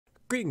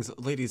Greetings,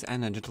 ladies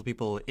and gentle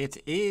people.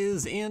 It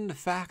is, in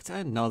fact,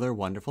 another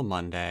wonderful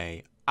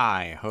Monday.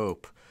 I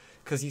hope.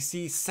 Because you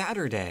see,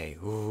 Saturday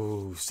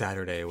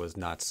was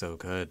not so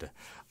good.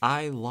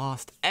 I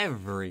lost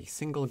every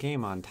single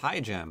game on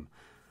TieGem.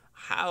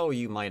 How,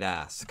 you might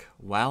ask?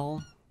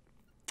 Well,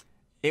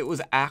 it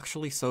was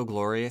actually so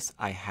glorious,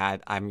 I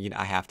have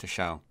to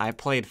show. I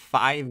played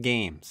 5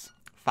 games.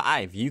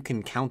 5, you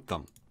can count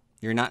them.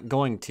 You're not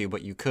going to,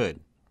 but you could.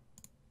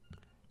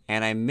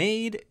 And I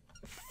made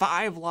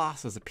 5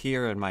 losses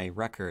appear in my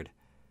record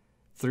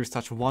through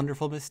such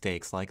wonderful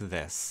mistakes like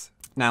this.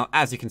 Now,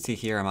 as you can see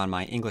here, I'm on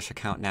my English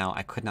account now.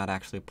 I could not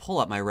actually pull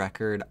up my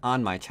record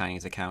on my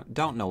Chinese account.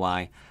 Don't know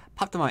why.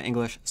 Popped on my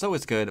English, so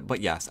it's good.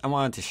 But yes, I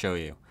wanted to show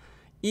you.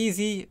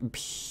 Easy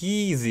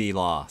peasy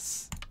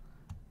loss.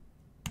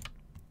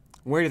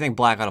 Where do you think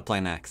Black ought to play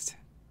next?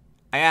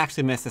 I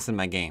actually missed this in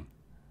my game.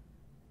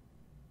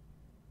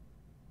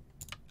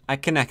 I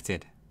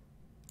connected.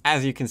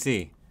 As you can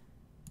see.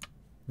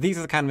 These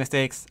are the kind of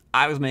mistakes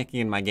I was making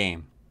in my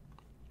game.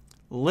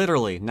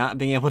 Literally not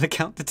being able to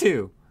count to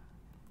 2.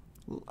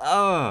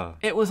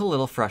 It was a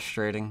little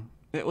frustrating.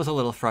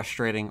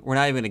 We're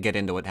not even going to get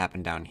into what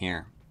happened down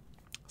here.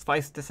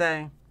 Suffice to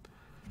say,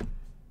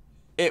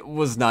 it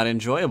was not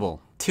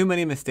enjoyable. Too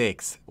many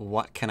mistakes.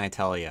 What can I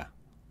tell you?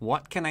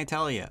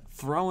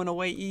 Throwing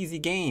away easy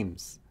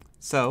games.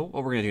 So,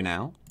 what we're going to do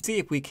now, see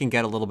if we can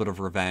get a little bit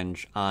of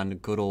revenge on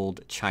good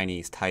old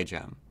Chinese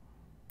TieGem.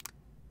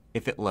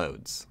 If it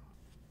loads.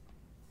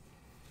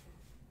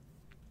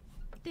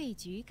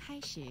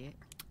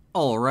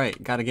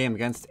 Alright, got a game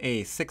against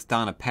a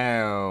 6-dan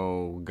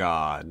Oh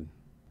god.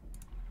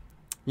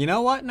 You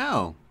know what?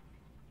 No.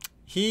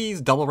 He's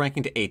double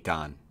ranking to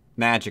 8-dan.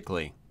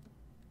 Magically.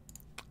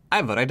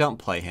 I vote I don't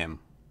play him.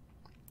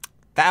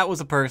 That was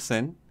a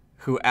person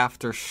who,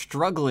 after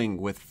struggling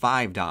with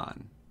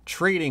 5-dan,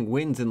 trading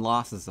wins and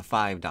losses of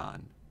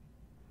 5-dan,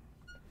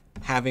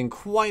 having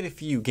quite a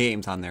few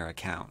games on their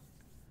account,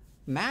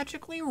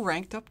 magically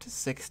ranked up to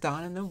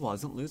 6-dan and then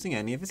wasn't losing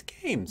any of his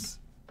games.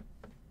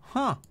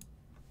 Huh.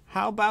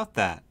 How about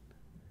that?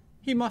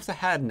 He must have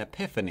had an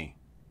epiphany.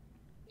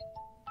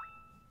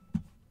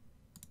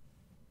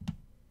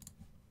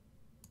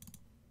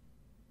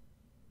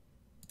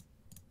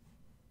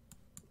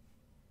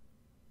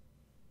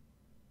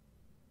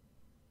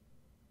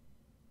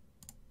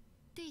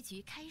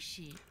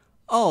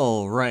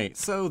 Alright,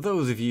 so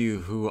those of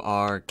you who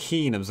are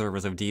keen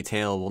observers of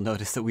detail will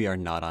notice that we are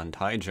not on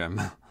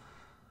TieGem.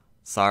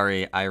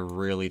 Sorry, I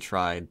really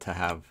tried to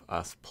have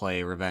us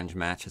play revenge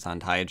matches on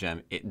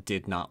TieGem. It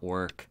did not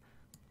work.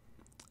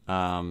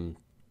 I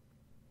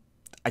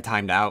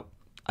timed out.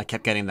 I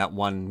kept getting that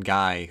one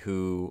guy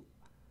who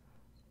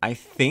I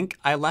think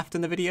I left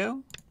in the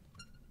video.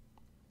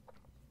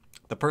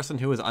 The person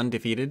who was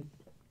undefeated.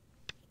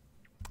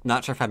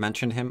 Not sure if I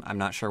mentioned him. I'm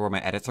not sure where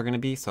my edits are going to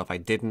be. So if I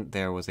didn't,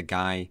 there was a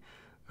guy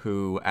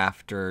who,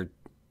 after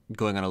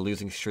going on a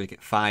losing streak at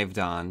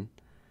 5-dan,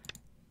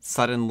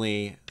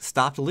 suddenly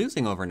stopped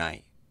losing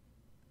overnight.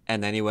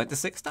 And then he went to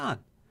 6-dan.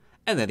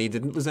 And then he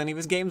didn't lose any of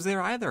his games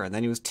there either. And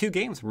then he was 2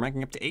 games from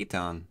ranking up to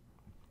 8-dan.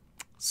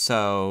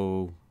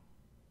 So,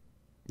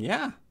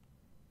 yeah.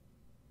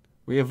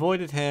 We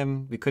avoided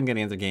him. We couldn't get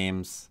any other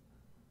games.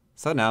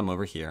 So now I'm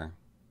over here.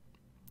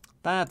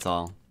 That's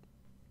all.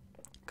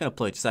 Gonna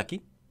play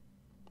Chiseki.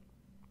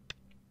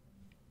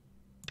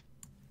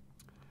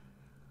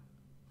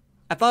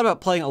 I thought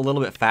about playing a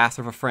little bit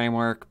faster of a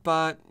framework,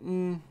 but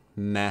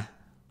meh.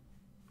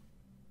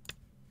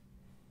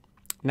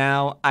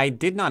 Now, I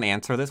did not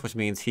answer this, which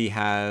means he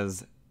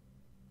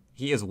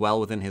is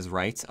well within his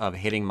rights of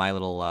hitting my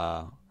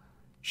little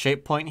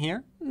shape point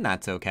here.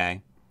 That's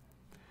okay.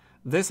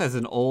 This is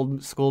an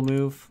old school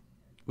move.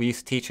 We used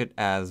to teach it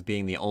as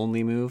being the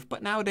only move,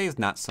 but nowadays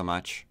not so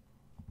much.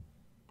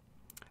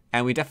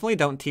 And we definitely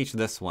don't teach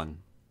this one.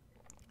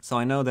 So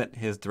I know that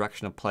his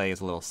direction of play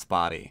is a little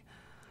spotty.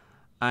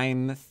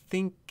 I'm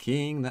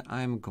thinking that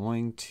I'm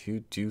going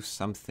to do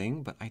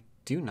something, but I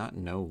do not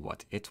know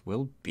what it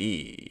will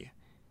be.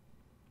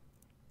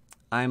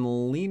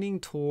 I'm leaning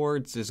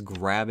towards just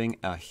grabbing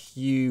a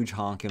huge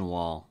honkin'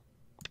 wall.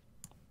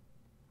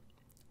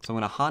 So I'm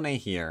going to Hane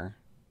here.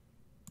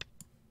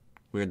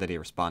 Weird that he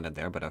responded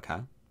there, but okay.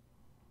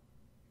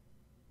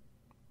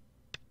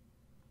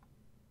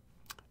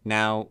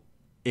 Now,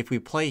 if we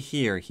play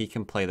here, he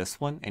can play this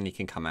one, and he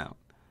can come out.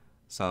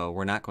 So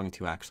we're not going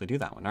to actually do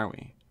that one, are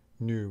we?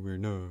 No, we're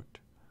not.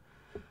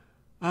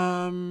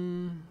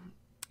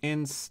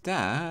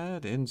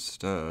 Instead.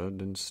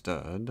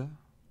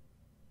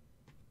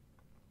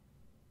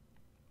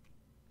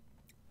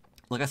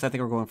 Like I said, I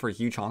think we're going for a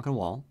huge honkin'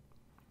 wall.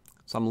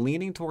 So I'm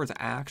leaning towards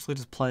actually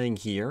just playing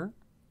here,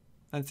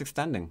 and it's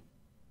extending.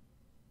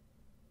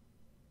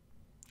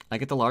 I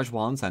get the large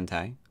wall in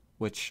Sente,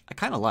 which I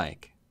kind of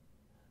like.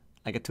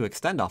 I get to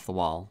extend off the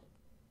wall.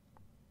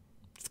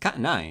 It's kind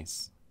of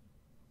nice.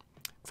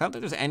 I don't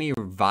think there's any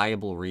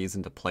viable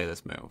reason to play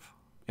this move.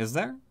 Is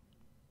there?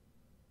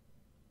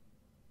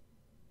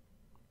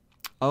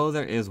 Oh,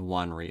 there is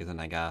one reason,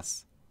 I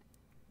guess.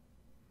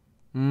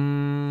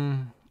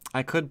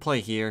 I could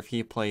play here. If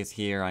he plays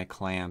here, I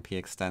clamp. He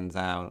extends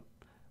out.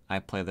 I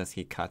play this,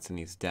 he cuts, and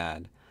he's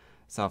dead.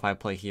 So if I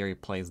play here, he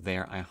plays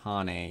there, I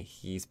hane.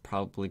 He's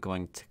probably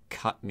going to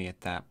cut me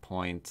at that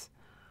point.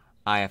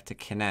 I have to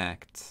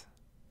connect.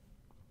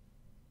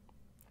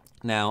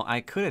 Now, I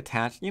could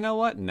attach... You know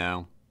what?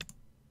 No.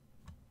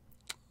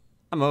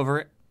 I'm over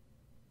it.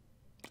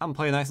 I'm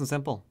playing nice and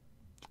simple.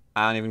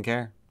 I don't even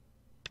care.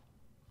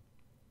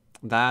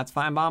 That's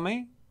fine by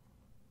me.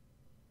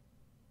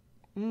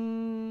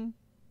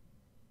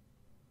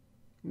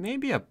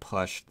 Maybe a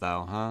push,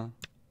 though, huh?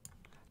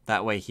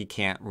 That way he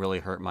can't really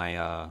hurt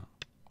my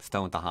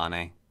stone with the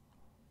hane.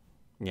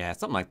 Yeah,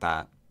 something like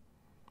that.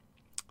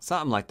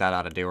 Something like that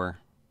ought to do her.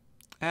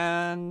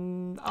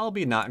 And I'll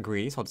be not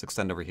greedy, so I'll just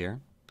extend over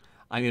here.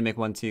 I need to make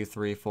 1, 2,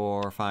 3,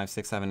 4, 5,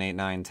 6, 7, 8,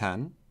 9,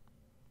 10.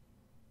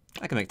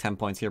 I can make 10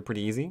 points here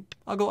pretty easy.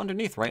 I'll go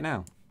underneath right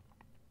now.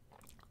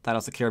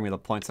 That'll secure me the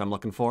points that I'm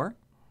looking for.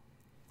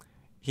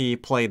 He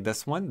played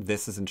this one.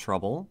 This is in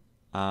trouble.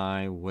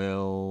 I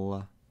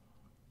will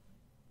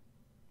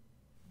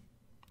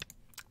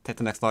take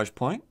the next large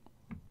point.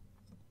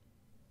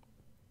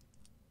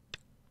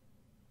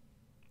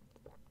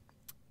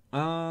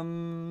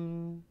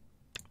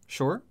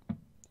 Sure.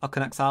 I'll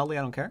connect solidly.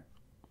 I don't care.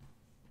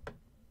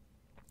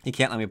 He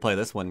can't let me play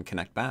this one and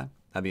connect back.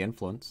 That'd be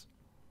influence.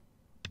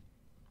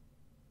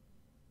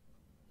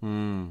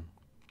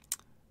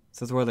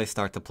 This is where they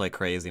start to play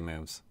crazy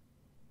moves.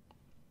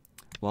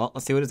 Well,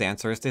 let's see what his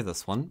answer is to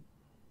this one.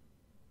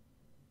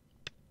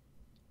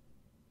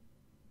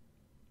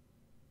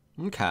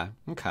 Okay.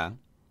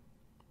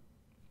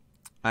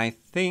 I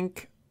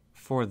think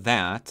for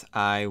that,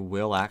 I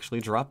will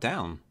actually drop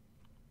down.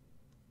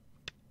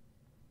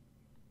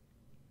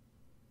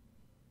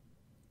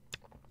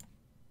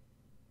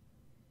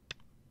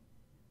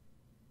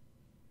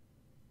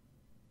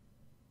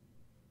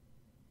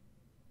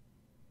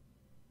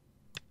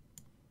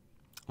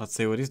 Let's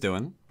see what he's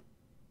doing.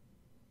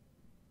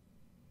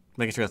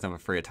 Making sure he doesn't have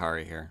a free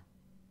Atari here.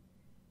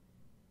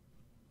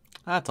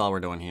 That's all we're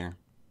doing here.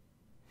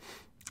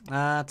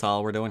 That's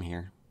all we're doing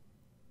here.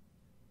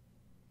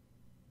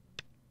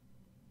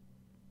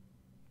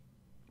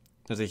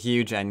 There's a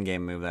huge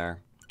endgame move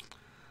there.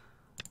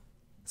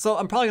 So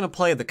I'm probably going to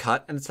play the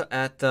cut in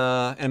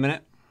a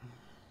minute.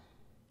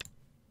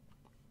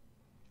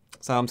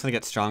 So I'm just going to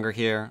get stronger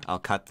here. I'll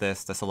cut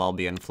this. This will all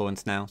be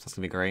influenced now, so it's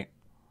going to be great.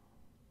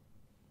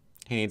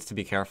 He needs to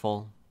be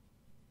careful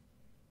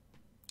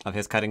of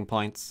his cutting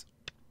points.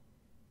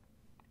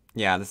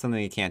 Yeah, this is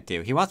something he can't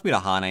do. He wants me to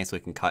hane so he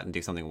can cut and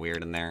do something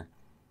weird in there.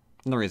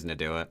 No reason to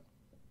do it.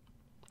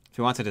 If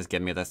he wants to just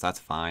give me this, that's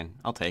fine.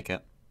 I'll take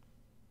it.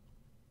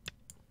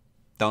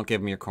 Don't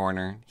give him your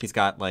corner. He's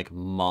got, like,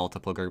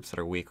 multiple groups that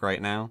are weak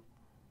right now.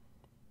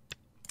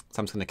 So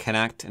I'm just going to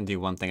connect and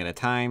do one thing at a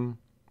time.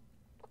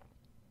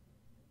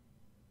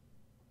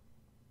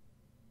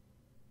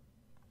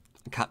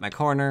 Cut my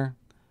corner.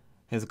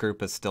 His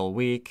group is still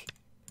weak.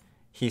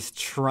 He's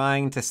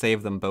trying to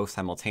save them both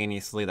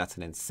simultaneously. That's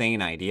an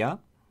insane idea.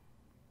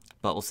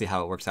 But we'll see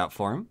how it works out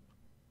for him.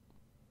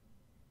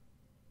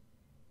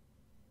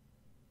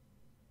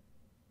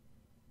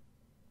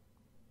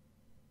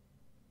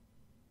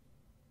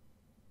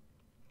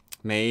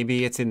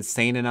 Maybe it's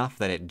insane enough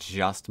that it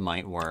just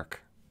might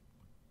work.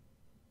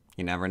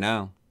 You never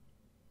know.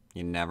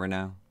 You never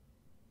know.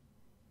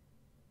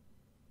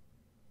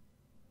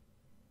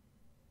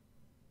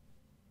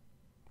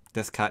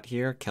 This cut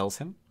here kills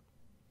him.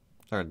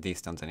 Or these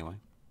stones anyway.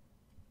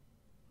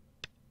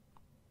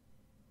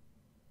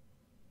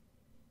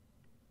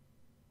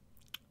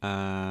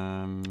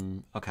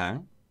 Okay.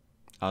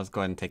 I'll just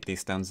go ahead and take these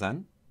stones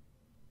then.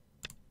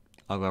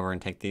 I'll go over and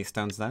take these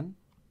stones then.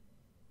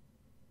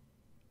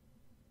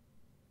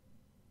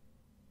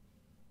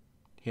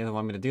 He doesn't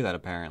want me to do that,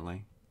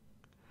 apparently.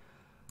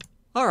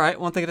 Alright,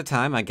 one thing at a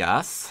time, I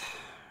guess.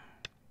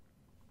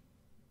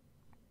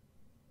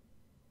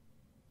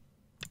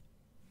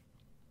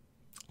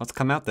 Let's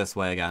come out this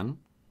way again.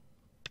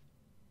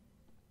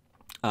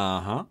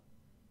 Uh-huh.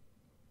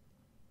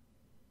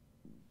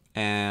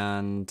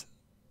 And...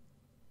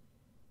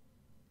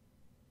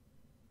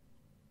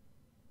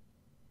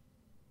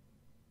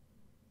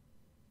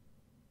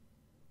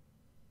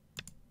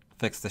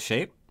 fix the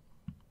shape.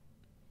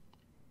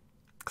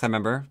 Because I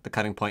remember the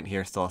cutting point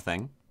here is still a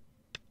thing.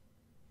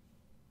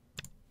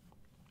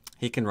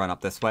 He can run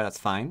up this way, that's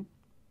fine.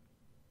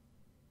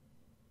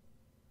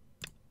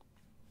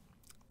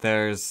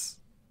 There's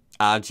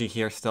Aji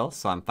here still,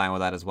 so I'm fine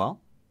with that as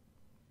well.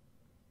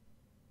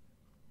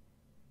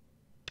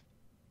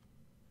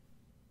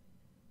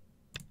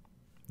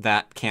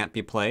 That can't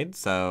be played,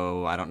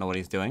 so I don't know what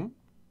he's doing.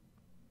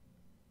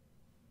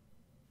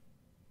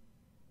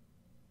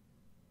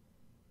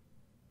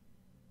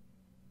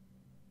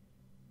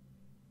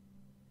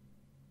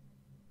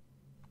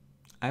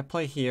 I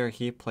play here,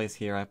 he plays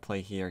here, I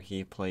play here,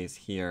 he plays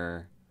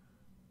here.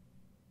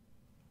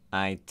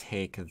 I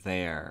take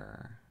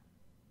there.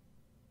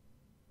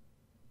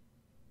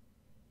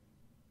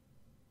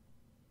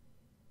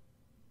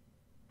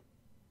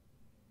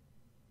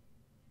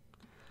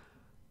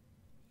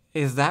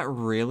 Is that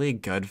really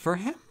good for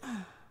him?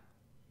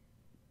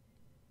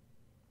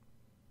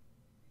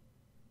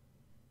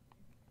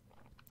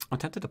 I'm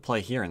tempted to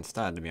play here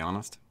instead, to be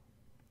honest.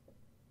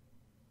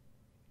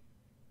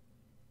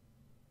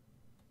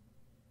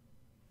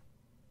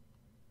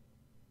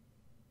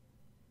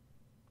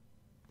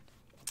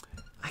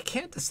 I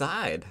can't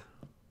decide.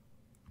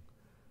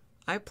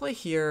 I play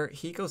here,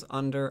 he goes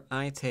under,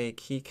 I take,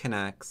 he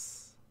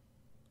connects.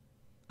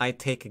 I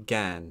take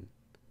again.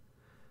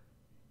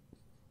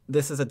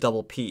 This is a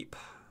double peep.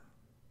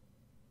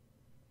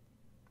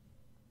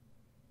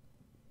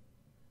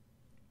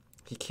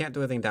 He can't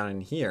do anything down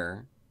in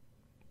here.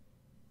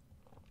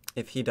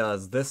 If he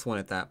does this one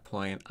at that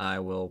point, I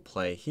will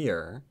play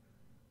here.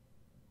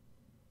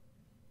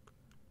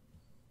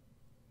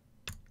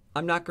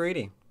 I'm not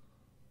greedy.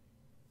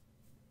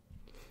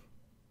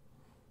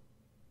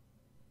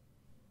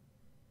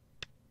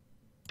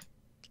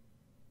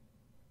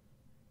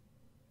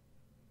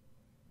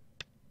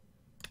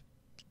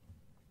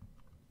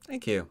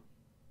 Thank you.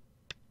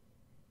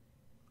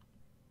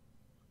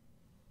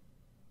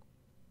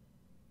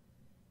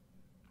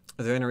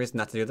 Is there any reason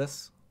not to do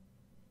this?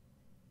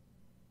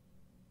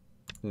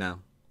 No.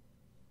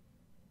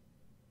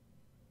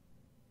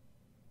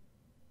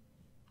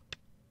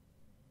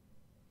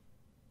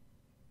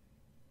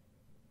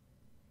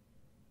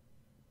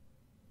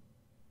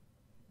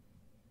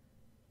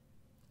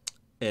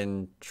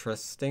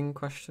 Interesting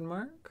question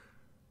mark?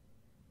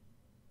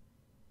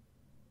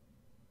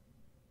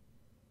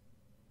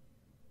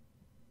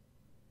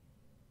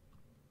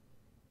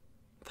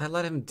 If I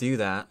let him do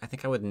that, I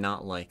think I would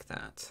not like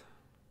that.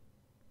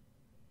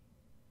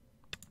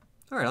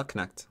 Alright, I'll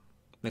connect.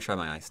 Make sure I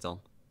have my eye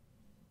still.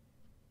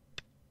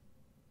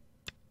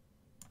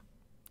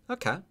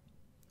 Okay.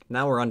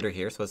 Now we're under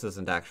here, so this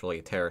isn't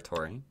actually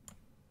territory.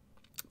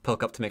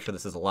 Poke up to make sure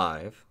this is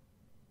alive.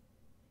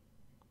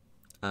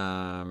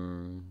 I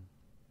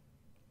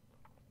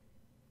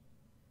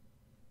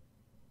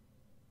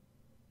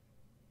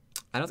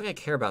don't think I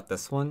care about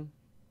this one.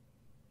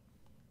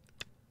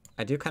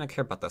 I do kind of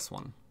care about this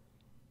one.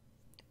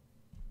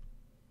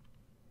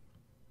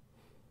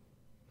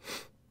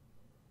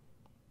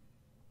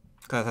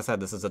 Because as I said,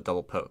 this is a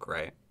double poke,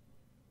 right?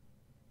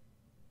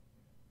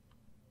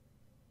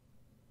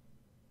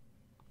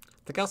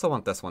 I think I also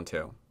want this one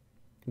too.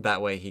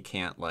 That way he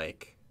can't,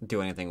 like,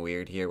 do anything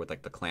weird here with,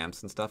 like, the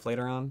clamps and stuff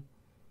later on.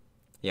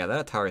 Yeah,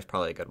 that Atari is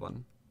probably a good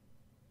one.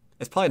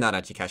 It's probably not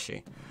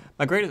Achikeshi.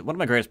 One of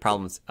my greatest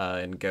problems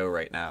in Go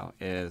right now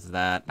is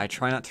that I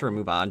try not to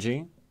remove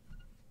Aji.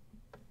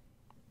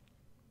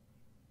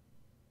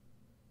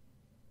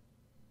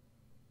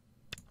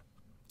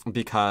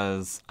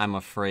 Because I'm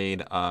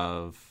afraid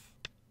of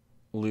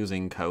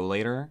losing Ko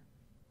later.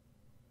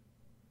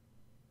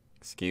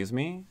 Excuse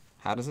me?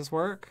 How does this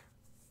work?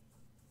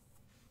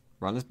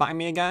 Run this by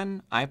me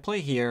again? I play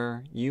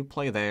here, you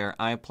play there,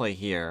 I play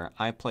here.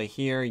 I play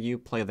here, you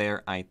play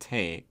there, I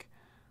take.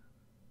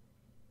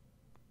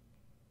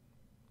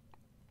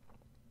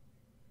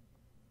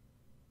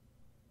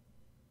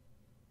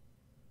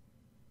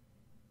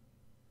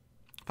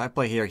 If I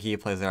play here, he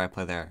plays there, I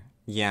play there.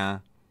 Yeah.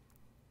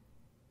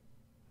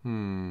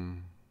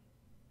 I'm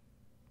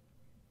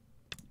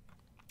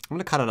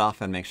gonna cut it off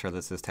and make sure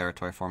this is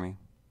territory for me.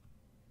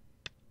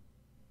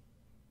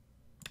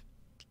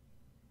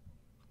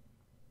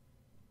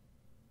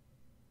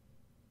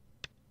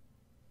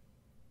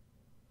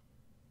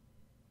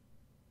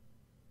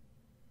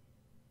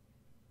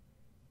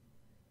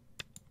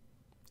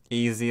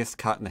 Easiest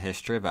cut in the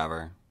history of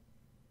ever.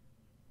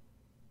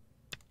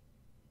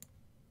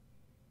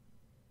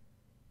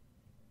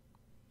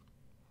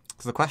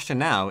 So the question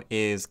now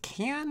is,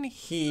 can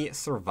he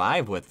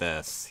survive with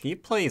this? He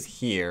plays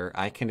here.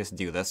 I can just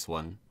do this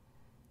one.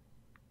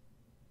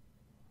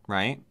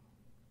 Right?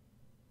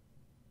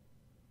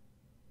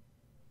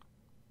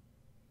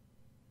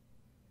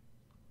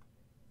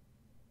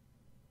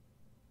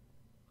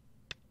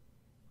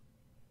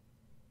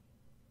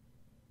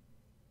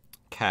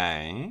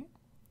 Okay.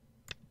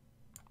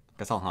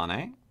 Guess I'll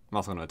Hane. I'm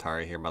also going to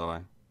Atari here, by the way.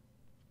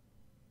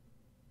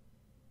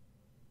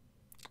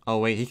 Oh,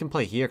 wait, he can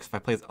play here, because if I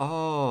play...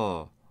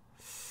 Oh!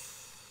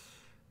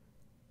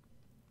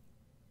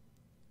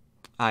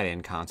 I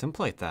didn't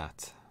contemplate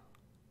that.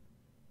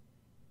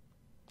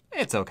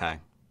 It's okay.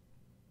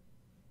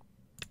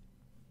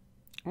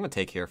 I'm going to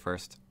take here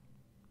first.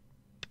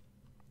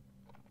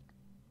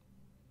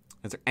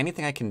 Is there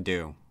anything I can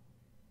do?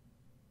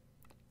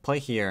 Play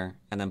here,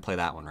 and then play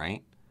that one,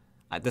 right?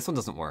 This one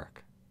doesn't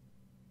work.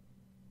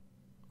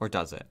 Or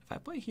does it? If I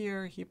play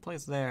here, he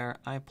plays there,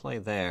 I play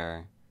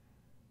there...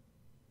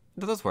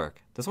 It does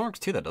work. This one works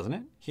too, though, doesn't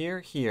it? Here,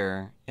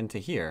 here, into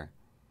here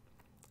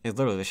is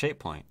literally the shape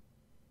point.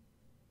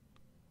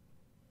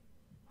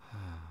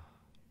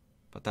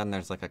 But then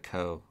there's like a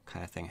Ko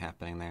kind of thing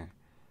happening there.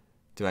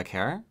 Do I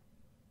care?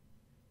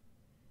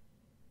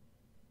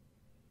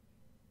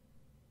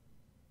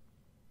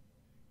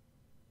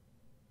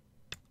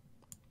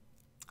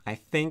 I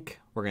think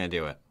we're going to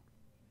do it.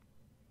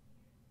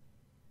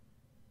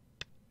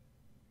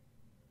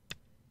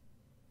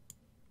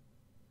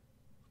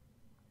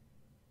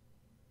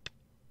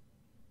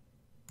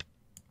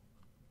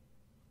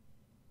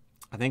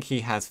 I think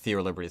he has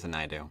fewer liberties than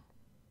I do.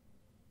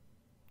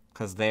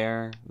 Because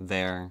there.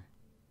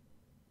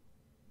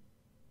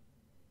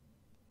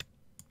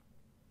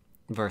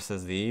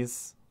 Versus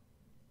these.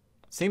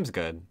 Seems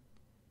good.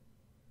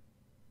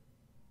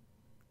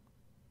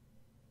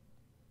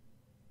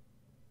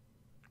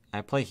 I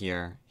play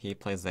here, he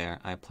plays there,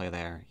 I play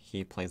there,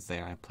 he plays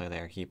there, I play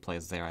there, he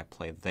plays there, I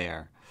play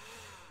there.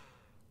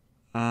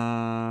 We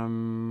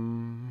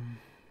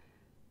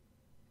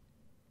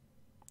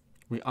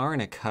are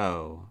in a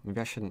co. Maybe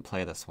I shouldn't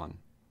play this one.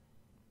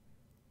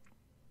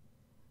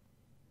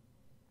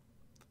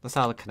 The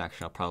solid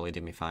connection will probably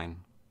do me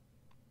fine.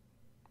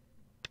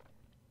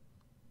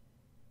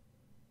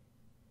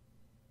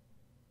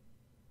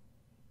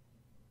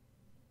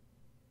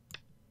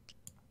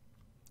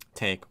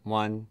 Take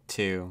 1,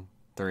 2,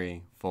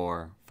 3,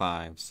 4,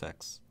 5,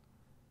 6.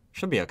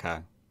 Should be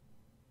okay.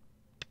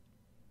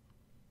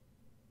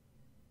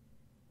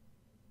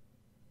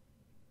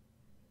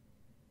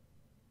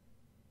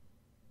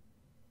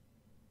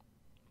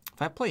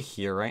 If I play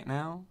here right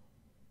now,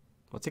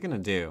 what's he gonna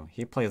do?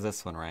 He plays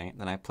this one, right?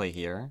 Then I play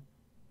here.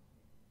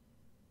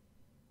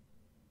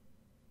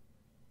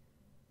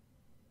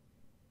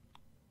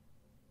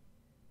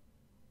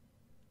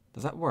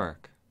 Does that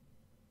work?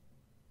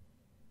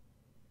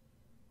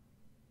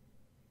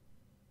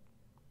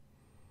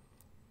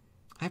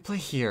 I play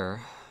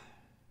here.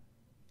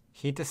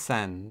 He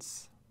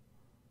descends.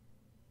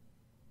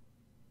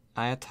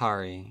 I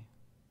Atari.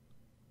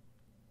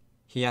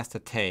 He has to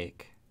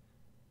take.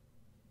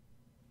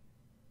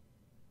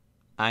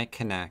 I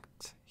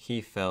connect. He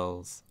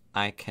fills.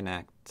 I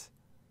connect.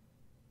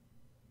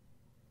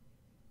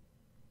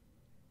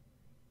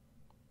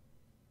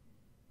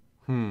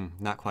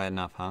 Not quite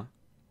enough, huh?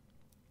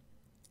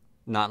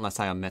 Not unless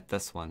I omit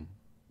this one.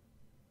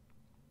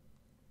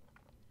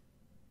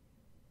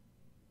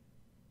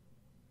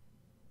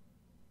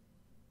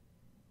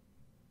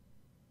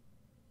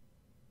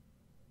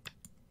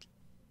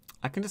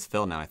 I can just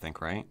fill now, I think,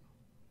 right?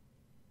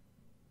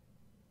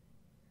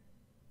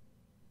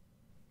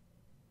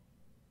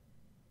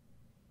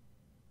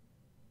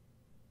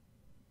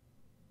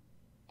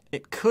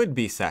 It could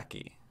be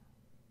Seki.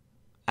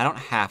 I don't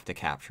have to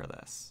capture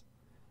this,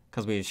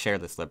 because we share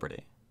this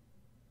liberty,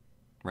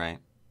 right?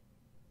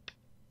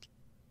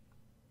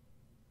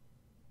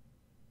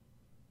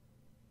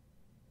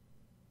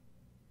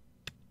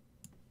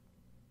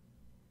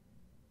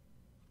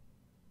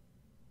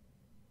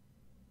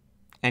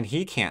 And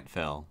he can't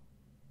fill,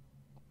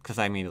 because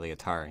I immediately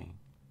Atari.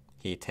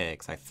 He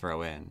takes, I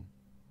throw in.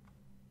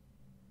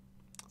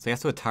 So he has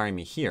to Atari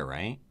me here,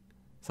 right?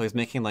 So he's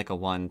making like a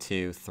 1,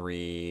 2,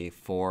 3,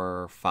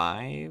 4,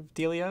 5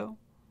 dealio.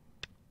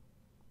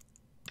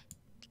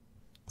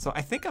 So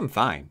I think I'm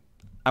fine.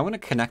 I want to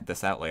connect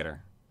this out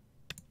later.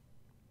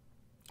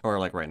 Or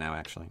like right now,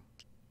 actually.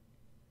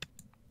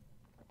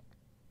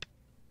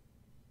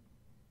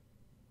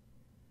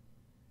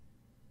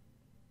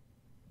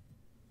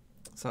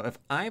 So if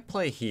I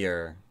play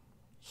here,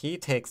 he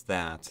takes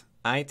that,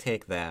 I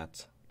take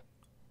that.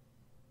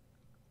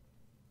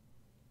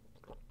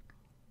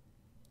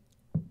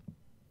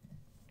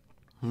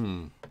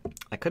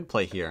 I could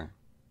play here.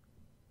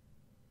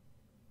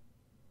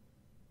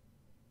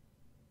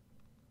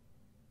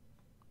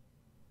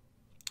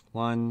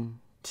 One,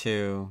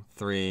 2,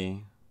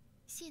 3.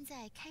 现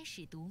在开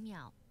始读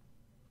秒。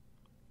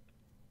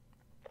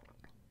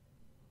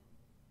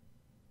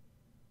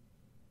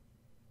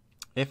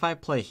If I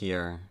play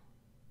here,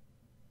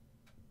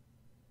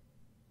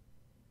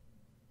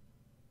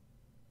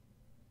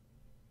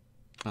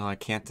 oh, I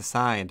can't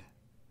decide.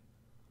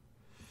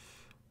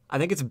 I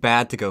think it's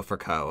bad to go for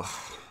Ko.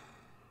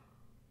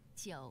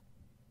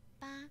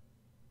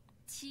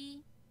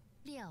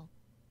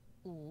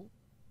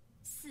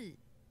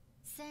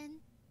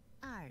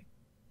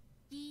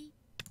 9、8、7、6、5、4、3、2、1。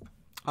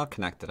 I'll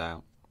connect it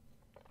out.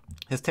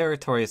 His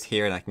territory is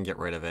here and I can get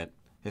rid of it.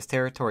 His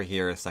territory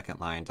here is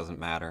second line, doesn't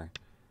matter.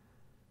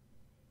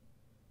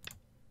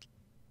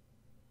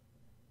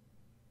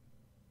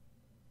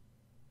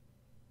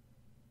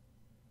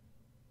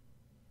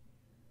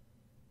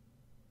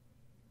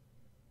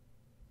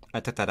 I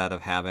took that out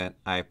of habit.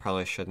 I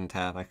probably shouldn't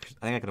have. I think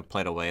I could have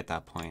played away at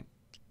that point.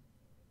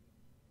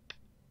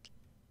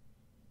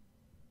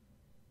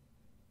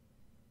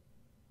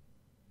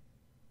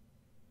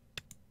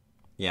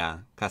 Yeah,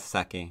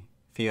 Kaseki.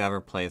 If he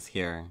ever plays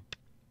here.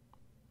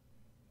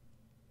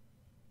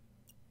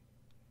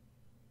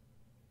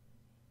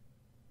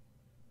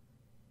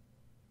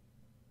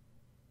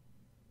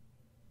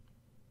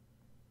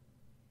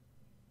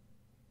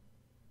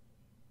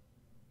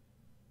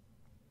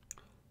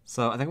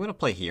 So I think I'm going to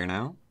play here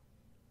now.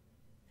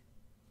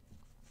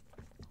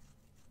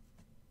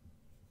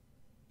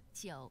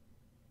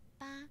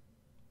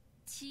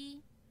 9、8、7、6。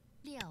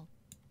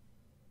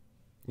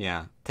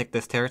 Yeah, take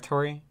this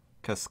territory,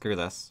 because screw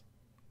this.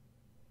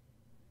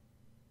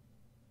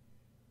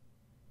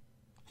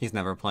 He's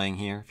never playing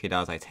here. If he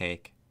does, I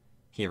take.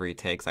 He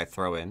retakes, I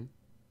throw in.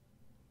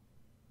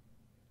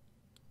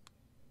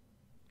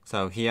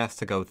 So he has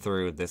to go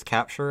through this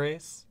capture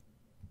race,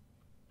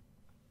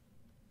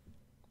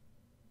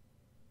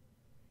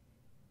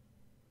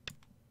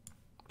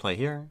 Play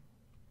here.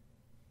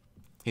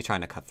 He's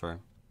trying to cut through.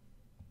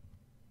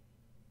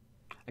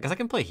 I guess I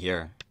can play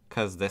here,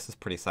 because this is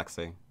pretty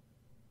sexy.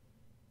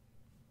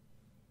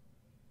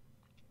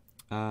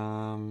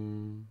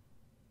 Can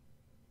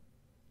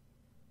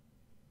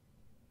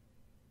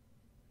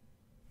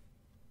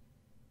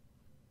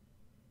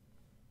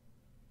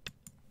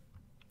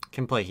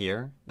play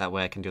here. That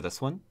way I can do this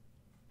one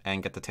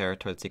and get the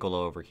territory that's equal to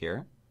over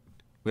here.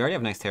 We already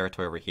have nice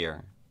territory over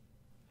here.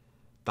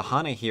 The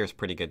Hane here is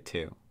pretty good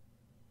too.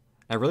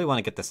 I really want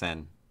to get this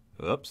in.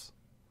 Oops.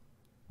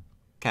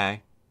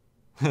 Okay.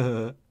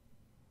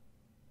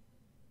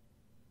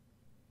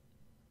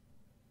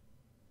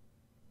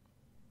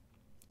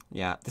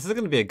 Yeah, this is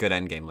going to be a good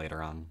endgame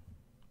later on.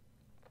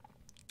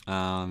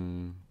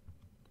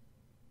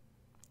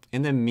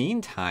 In the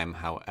meantime,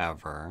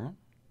 however...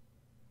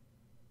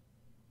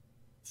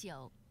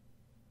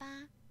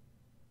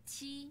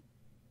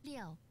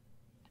 9、8、7、6、5、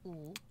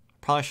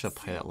 Probably should have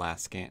played it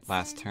last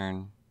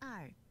turn.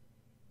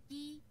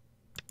 2、1。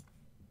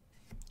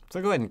 So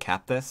I'll go ahead and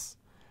cap this.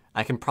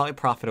 I can probably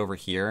profit over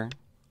here,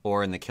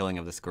 or in the killing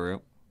of this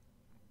group.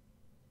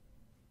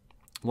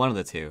 One of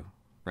the two,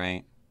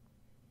 right?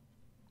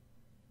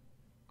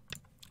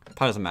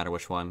 Probably doesn't matter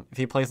which one. If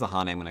he plays the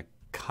Hane, I'm going to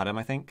cut him,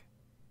 I think.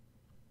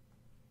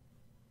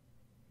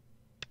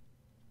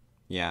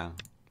 Yeah,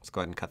 let's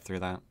go ahead and cut through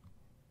that.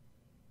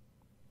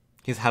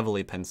 He's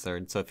heavily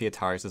pincered, so if he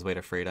Ataris his way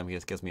to freedom, he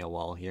just gives me a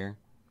wall here.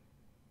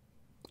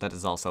 That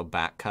is also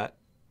back cut,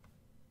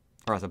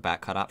 or has a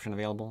back cut option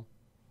available.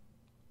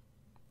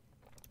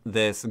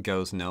 This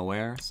goes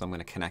nowhere, so I'm going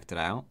to connect it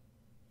out.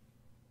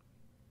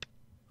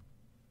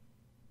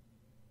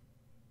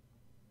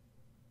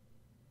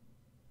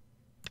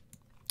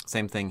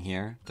 Same thing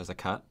here, there's a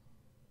cut.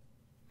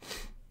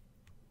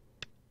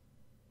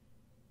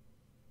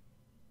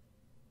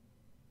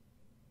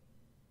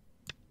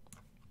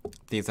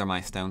 These are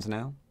my stones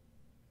now.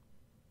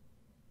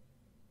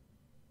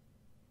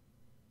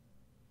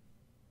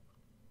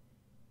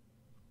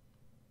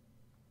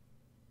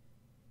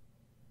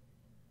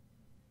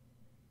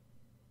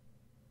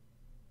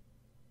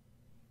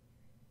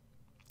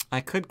 I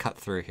could cut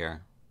through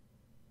here.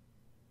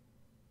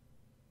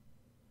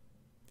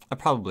 I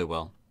probably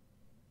will.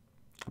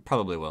 I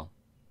probably will.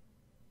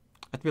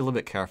 I have to be a little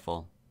bit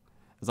careful.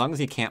 As long as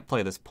he can't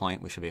play this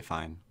point, we should be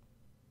fine.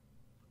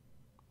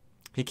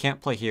 He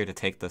can't play here to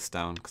take this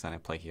stone, because then I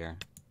play here.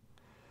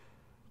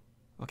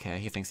 Okay,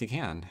 he thinks he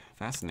can.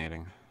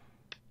 Fascinating.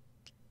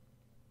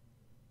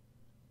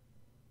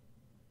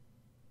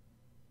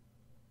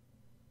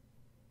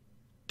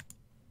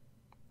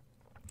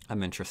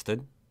 I'm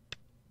interested.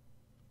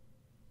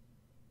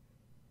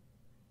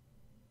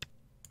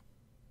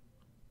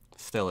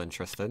 Still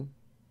interested.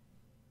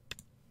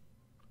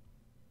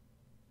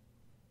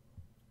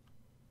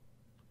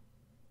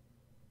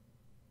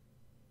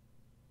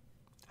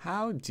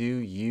 How do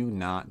you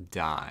not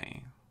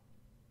die?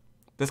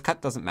 This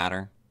cut doesn't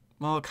matter.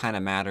 Well, it kind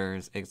of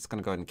matters. It's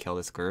going to go ahead and kill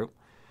this group.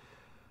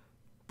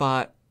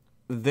 But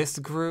this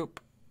group,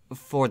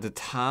 for the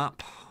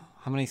top,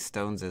 how many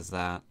stones is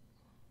that?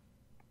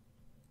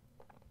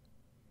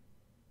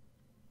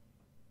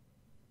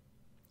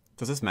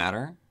 Does this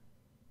matter?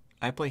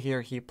 I play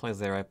here, he plays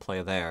there, I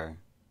play there.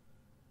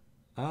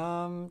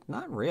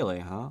 Not really,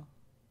 huh?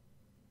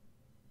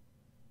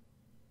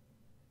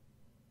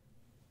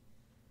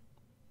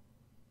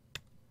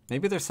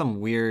 Maybe there's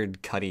some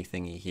weird cutty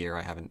thingy here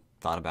I haven't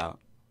thought about.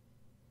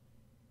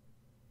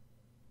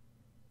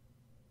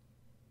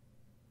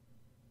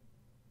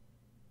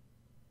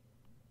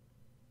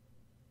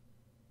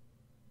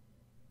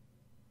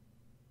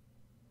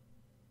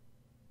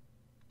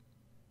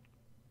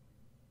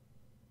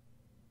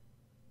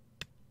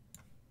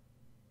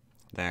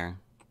 There.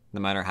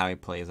 No matter how he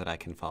plays it, I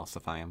can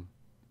falsify him.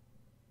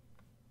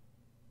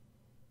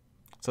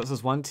 So this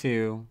is 1,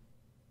 2,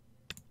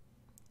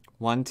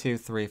 1, 2,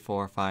 3,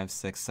 4, 5,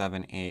 6,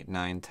 7, 8,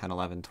 9, 10,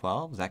 11,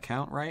 12. Does that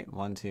count right?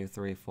 1, 2,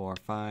 3, 4,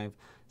 5,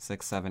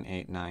 6, 7,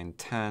 8, 9,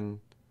 10,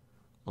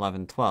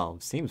 11,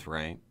 12. Seems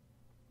right.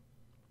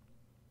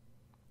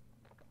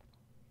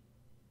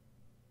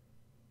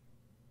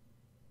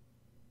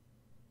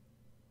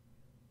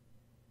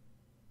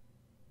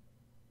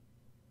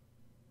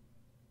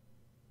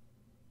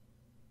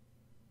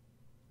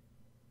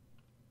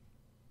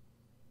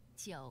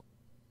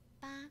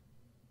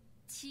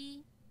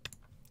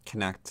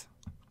 Connect.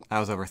 I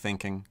was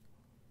overthinking.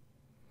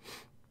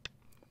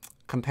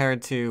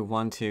 Compared to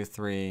 1, 2,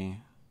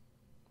 3,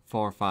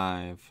 4,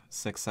 5,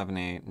 6, 7,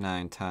 8,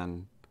 9,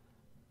 10.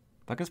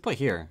 But I can just play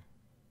here.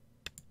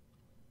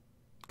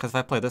 Because if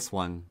I play this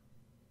one,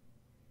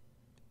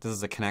 this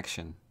is a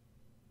connection.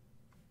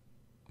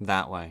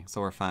 That way, so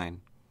we're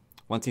fine.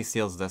 Once he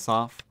seals this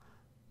off,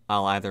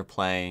 I'll either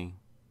play...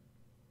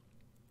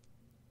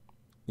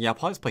 Yeah, I'll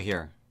probably just play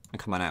here and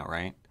come on out,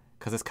 right?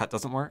 Because this cut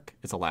doesn't work.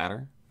 It's a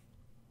ladder.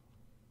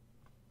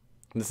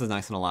 And this is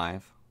nice and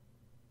alive.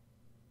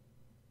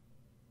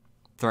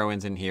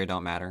 Throw-ins in here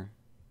don't matter.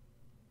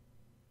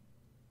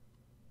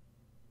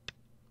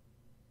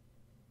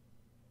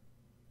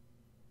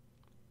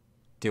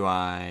 Do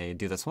I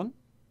do this one?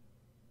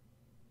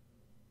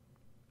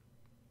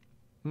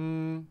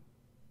 I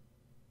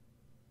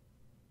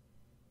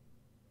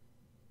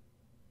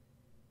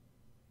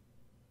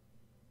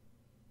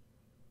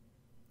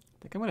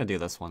think I'm gonna do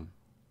this one.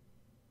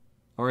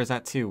 Or is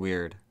that too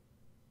weird?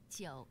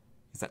 九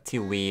Is that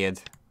too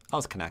weird? I'll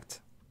just connect.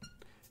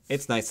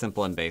 It's nice,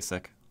 simple, and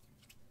basic.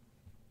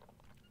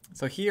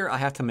 So here I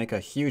have to make a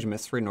huge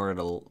mystery in order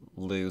to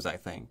lose, I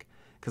think.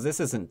 Because this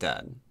isn't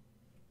dead.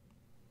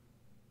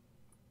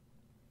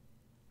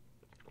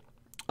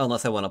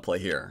 Unless I want to play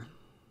here.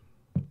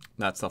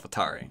 Not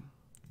Self-Atari.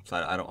 So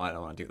I don't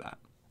want to do that.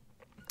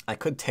 I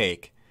could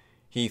take,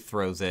 he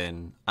throws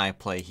in, I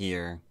play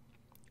here.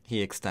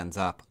 He extends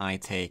up, I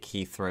take,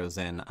 he throws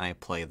in, I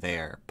play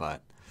there.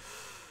 But,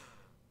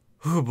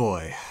 oh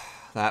boy,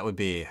 that'd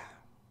be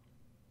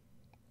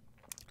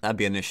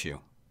an issue.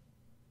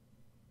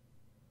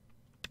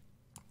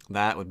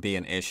 That would be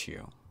an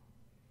issue.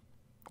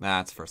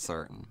 That's for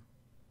certain.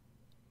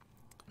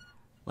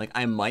 Like,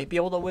 I might be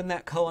able to win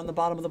that ko on the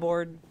bottom of the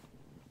board.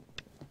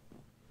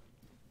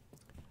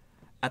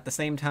 At the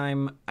same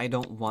time, I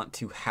don't want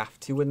to have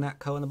to win that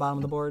ko on the bottom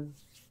of the board.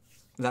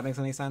 Does that make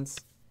any sense?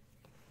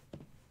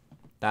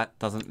 That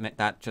doesn't,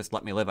 that just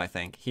let me live, I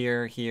think.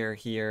 Here, here,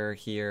 here,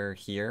 here,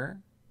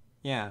 here.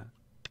 Yeah.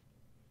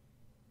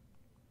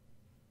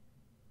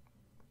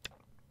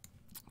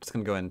 I'm just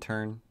gonna go ahead and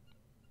turn.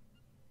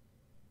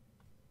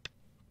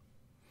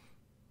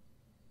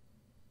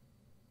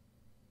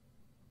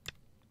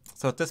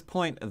 So at this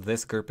point,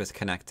 this group is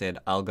connected.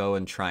 I'll go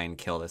and try and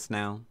kill this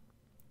now,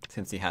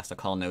 since he has to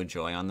call no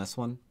joy on this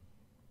one.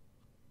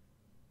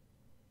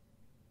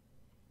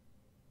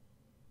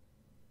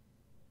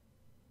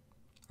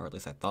 Or at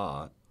least I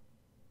thought.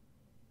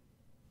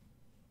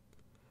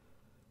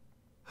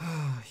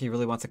 He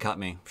really wants to cut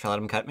me. Should I let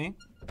him cut me?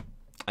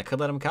 I could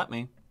let him cut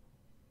me.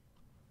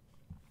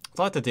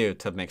 So all I have to do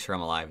to make sure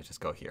I'm alive is just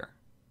go here.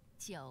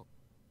 九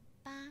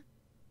八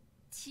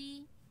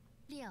七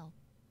六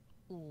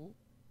五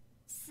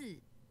四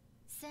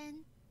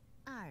三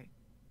二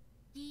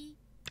一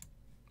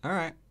All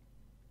right.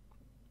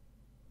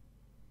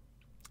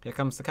 Here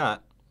comes the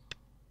cut.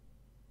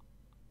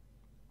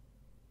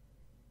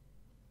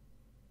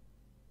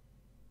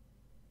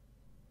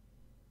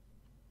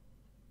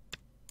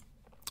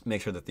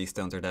 Make sure that these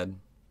stones are dead.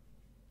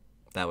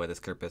 That way this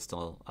group is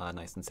still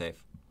nice and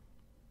safe.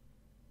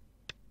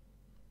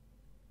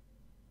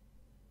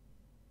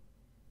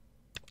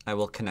 I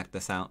will connect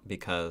this out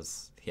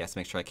because he has to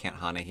make sure I can't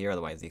Hana here,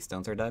 otherwise these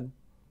stones are dead.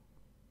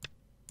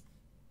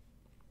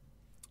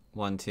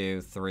 1,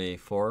 2, 3,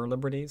 4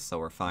 liberties, so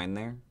we're fine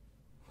there.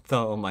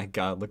 Oh my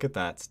god, look at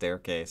that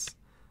staircase.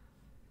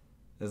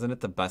 Isn't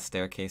it the best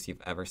staircase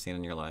you've ever seen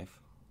in your life?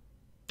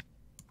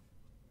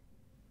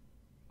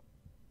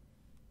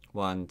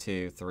 1,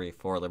 2, 3,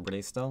 4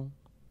 liberties still.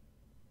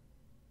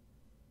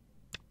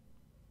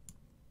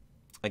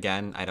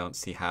 Again, I don't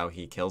see how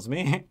he kills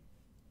me.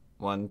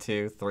 1,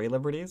 2, 3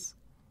 liberties.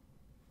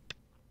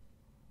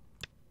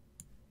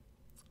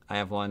 I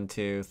have 1,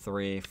 2,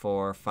 3,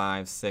 4,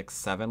 5, 6,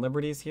 7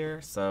 liberties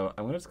here, so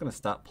I'm just gonna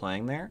stop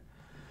playing there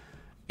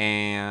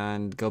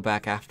and go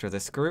back after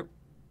this group.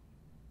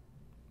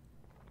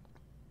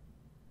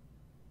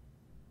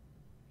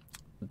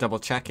 Double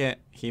check it.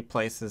 He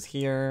places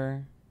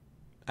here.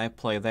 I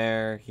play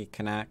there. He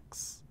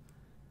connects.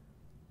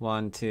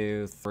 1,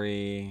 2,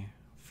 3.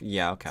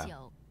 Yeah, okay.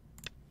 九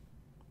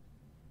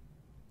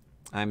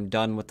I'm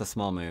done with the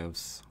small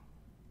moves.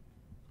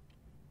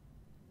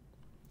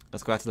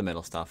 Let's go out to the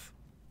middle stuff.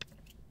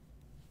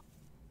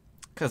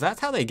 Because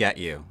that's how they get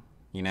you,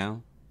 you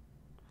know?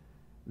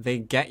 They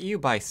get you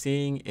by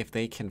seeing if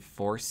they can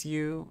force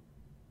you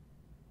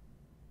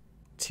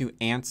to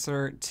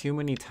answer too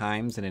many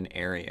times in an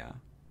area.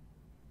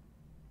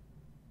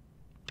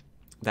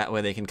 That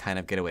way they can kind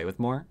of get away with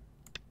more.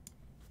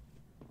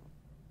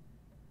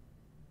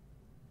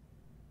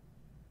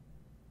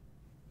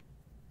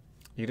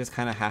 You just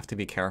kind of have to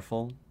be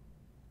careful.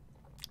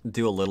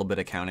 Do a little bit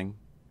of counting.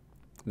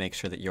 Make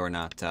sure that you're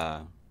not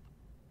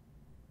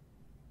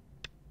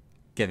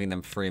giving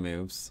them free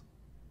moves.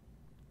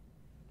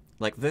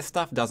 Like, this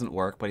stuff doesn't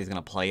work, but he's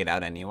going to play it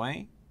out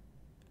anyway.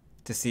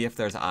 To see if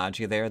there's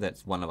Aji there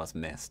that one of us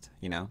missed,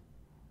 you know?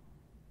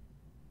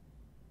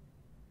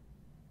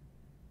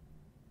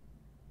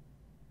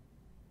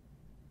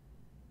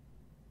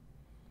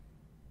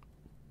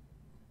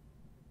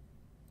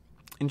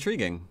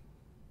 Intriguing.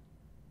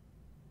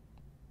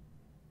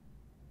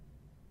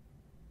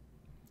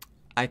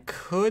 I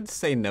could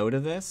say no to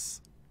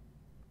this.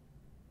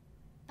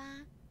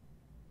 八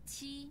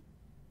七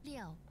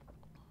六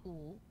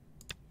五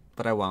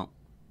But I won't.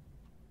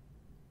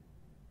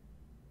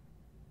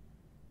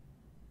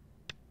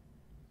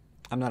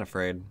 I'm not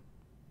afraid.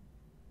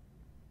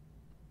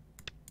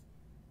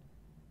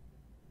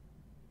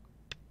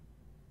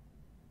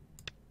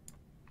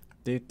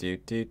 Do do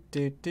do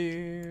do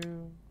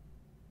do.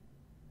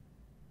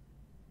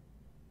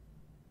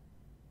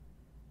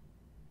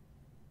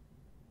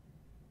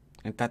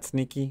 Ain't that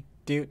sneaky?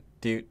 Doot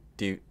doot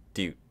doot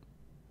doot.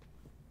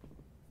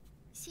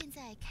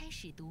 开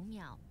始读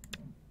秒。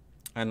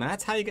 And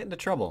that's how you get into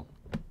trouble.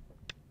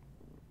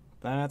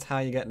 That's how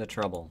you get into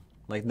trouble.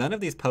 Like, none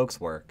of these pokes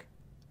work.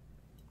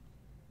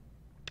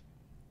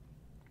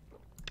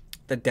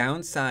 The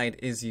downside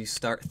is you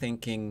start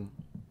thinking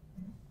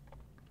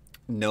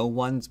no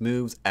one's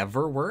moves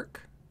ever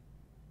work.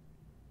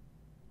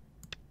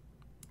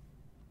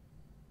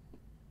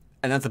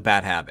 And that's a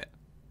bad habit.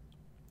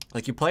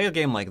 Like, you play a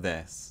game like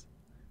this,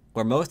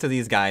 where most of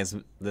these guys,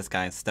 this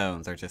guy's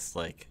stones, are just,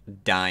 like,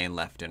 dying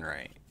left and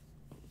right.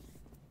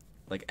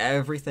 Like,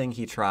 everything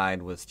he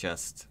tried was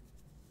just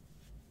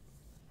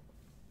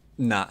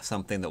not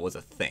something that was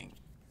a thing.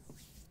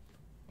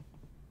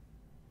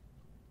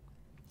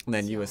 And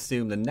then you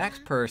assume the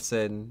next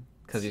person,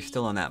 because you're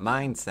still in that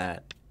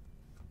mindset,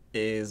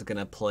 is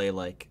gonna play,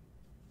 like,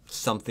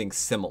 something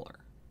similar,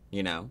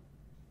 you know?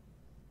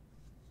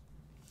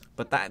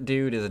 But that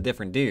dude is a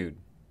different dude.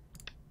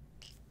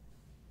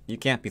 You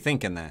can't be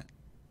thinking that.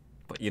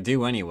 But you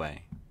do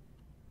anyway.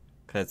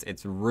 Because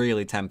it's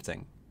really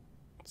tempting.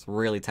 It's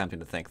really tempting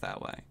to think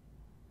that way.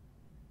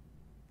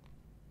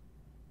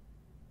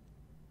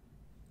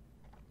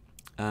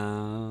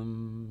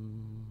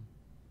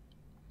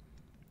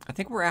 I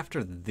think we're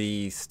after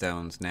these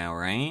stones now,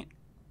 right?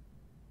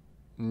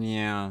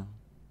 Yeah.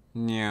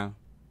 Yeah.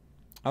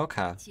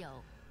 Okay.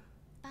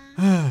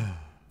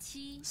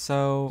 9、8、7、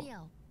 So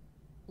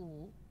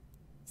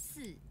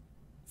 6、5、4、3。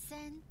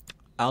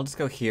 I'll just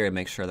go here and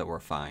make sure that we're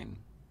fine.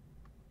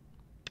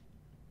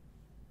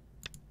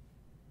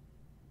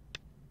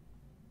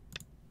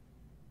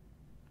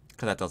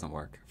 Because that doesn't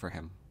work for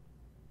him.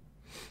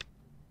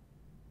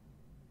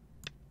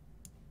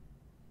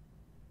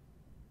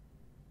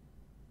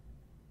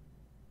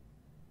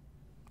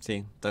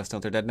 See, those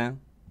stones are dead now?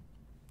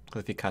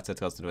 Because if he cuts it,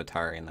 it goes into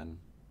Atari and then...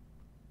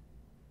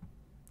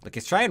 Like,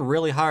 he's trying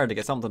really hard to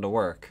get something to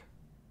work.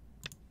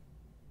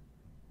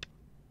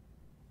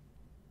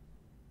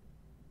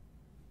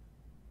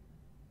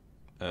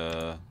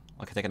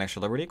 I can take an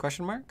extra liberty,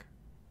 question mark?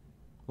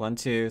 1,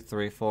 2,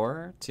 3,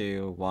 4,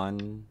 2,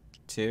 1,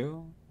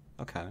 2.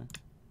 Okay.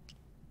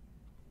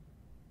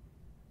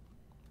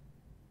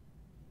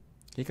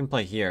 He can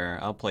play here.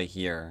 I'll play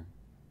here.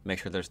 Make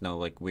sure there's no,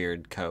 like,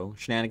 weird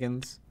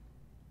shenanigans.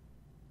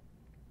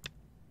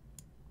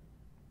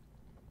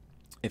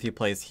 If he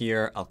plays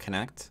here, I'll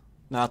connect.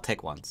 No, I'll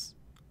take once.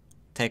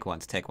 Take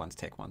once, take once,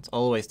 take once.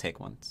 Always take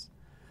once.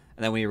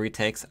 And then when he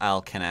retakes,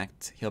 I'll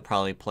connect. He'll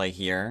probably play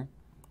here.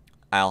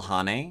 I'll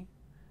Hane.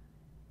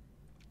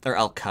 Or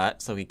I'll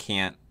cut, so he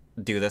can't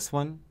do this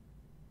one.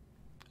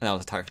 And that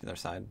was a target from the other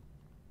side.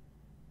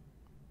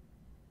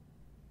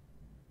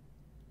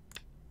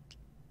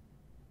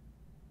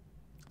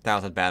 That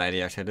was a bad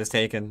idea. I should have just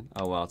taken.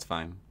 Oh well, it's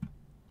fine.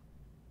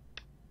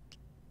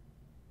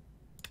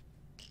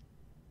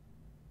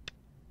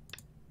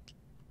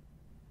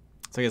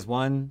 So he has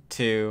 1,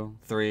 2,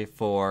 3,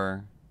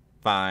 4,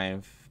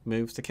 5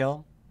 moves to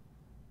kill.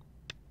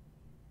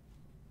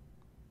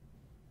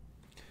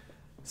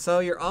 So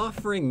you're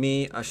offering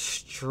me a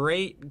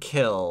straight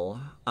kill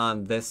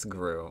on this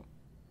group.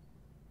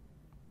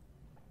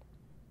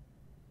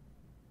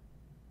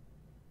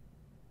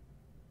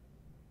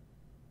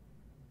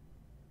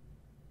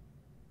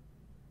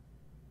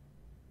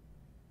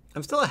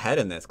 I'm still ahead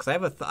in this because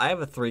I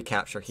have a 3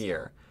 capture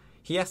here.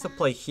 He has to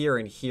play here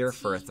and here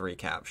for a 3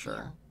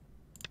 capture.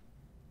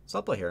 So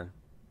I'll play here.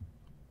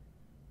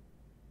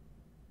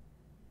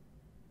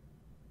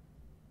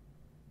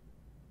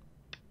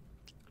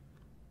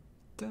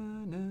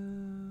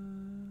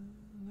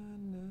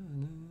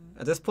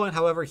 At this point,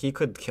 however, he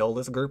could kill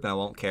this group and I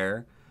won't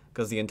care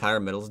because the entire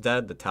middle's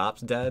dead, the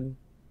top's dead.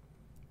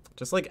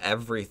 Just like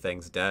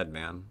everything's dead,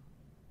 man.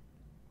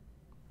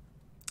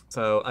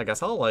 So I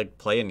guess I'll like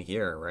play in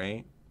here,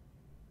 right?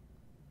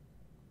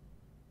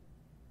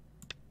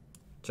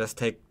 Just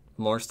take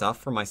more stuff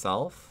for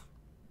myself.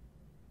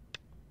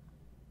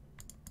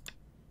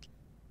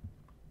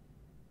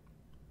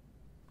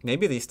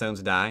 Maybe these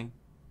stones die.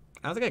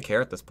 I don't think I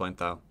care at this point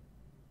though.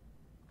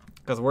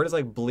 Because we're just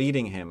like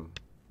bleeding him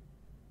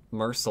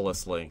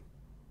mercilessly.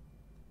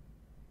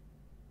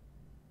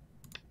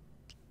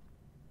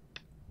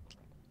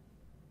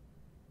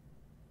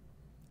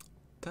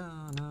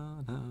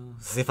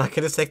 See if I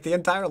can just take the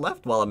entire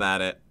left while I'm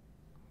at it.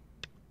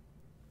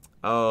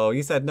 Oh,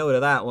 you said no to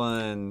that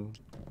one.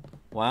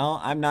 Well,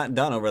 I'm not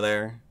done over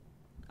there.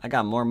 I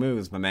got more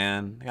moves, my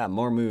man. I got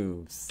more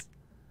moves.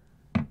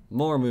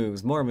 More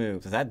moves, more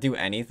moves. Does that do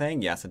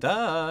anything? Yes, it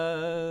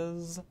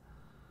does.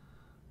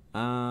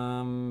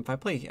 If I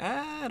play...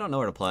 I don't know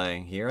where to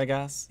play. Here, I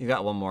guess? You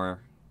got one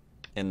more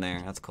in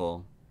there. That's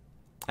cool.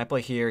 I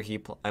play here,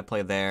 I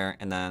play there,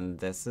 and then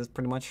this is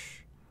pretty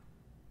much...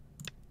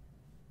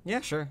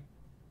 Yeah, sure.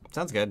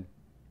 Sounds good.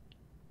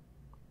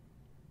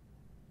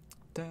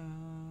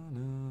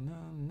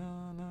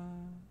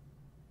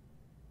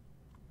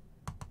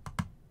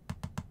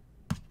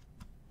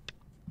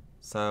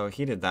 So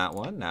he did that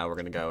one. Now we're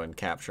going to go and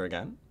capture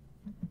again.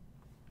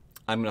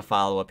 I'm going to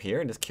follow up here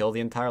and just kill the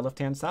entire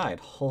left-hand side.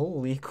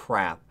 Holy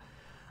crap.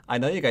 I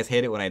know you guys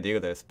hate it when I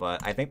do this,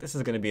 but I think this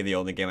is going to be the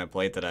only game I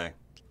play today.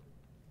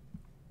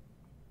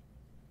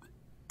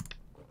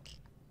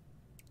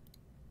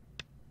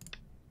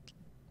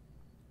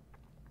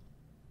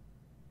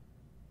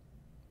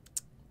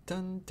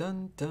 Dun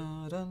dun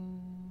dun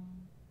dun.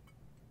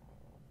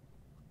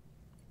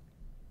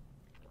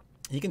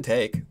 He can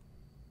take.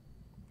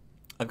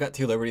 I've got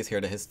 2 liberties here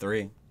to his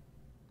 3.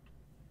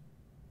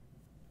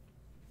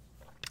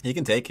 He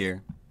can take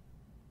here.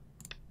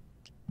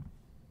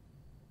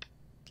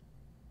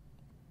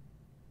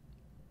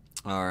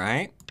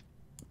 Alright.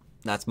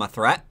 That's my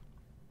threat.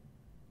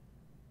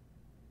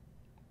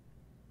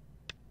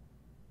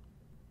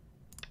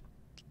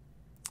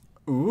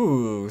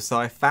 Ooh, so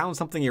I found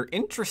something you're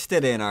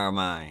interested in, am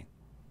I?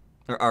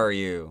 Or are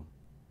you?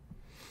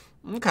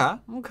 Okay,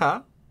 okay.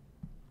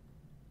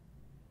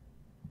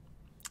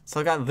 So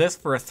I got this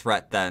for a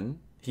threat then.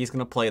 He's going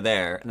to play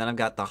there. And then I've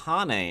got the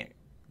Hane,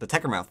 the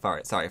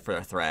Tekkermouth, sorry, for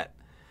a threat.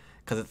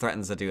 Because it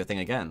threatens to do a thing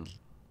again.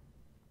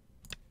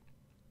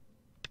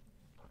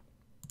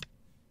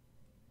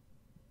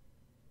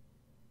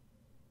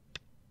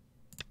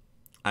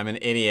 I'm an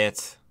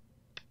idiot.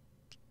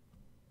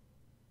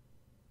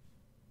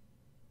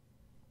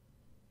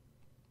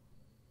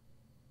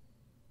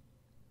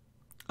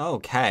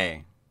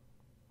 Okay.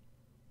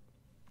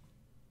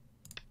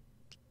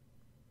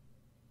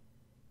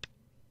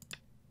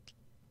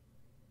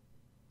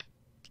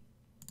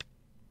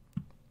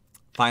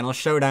 Final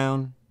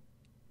showdown.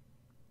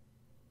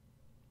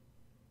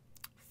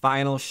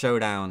 Final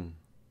showdown.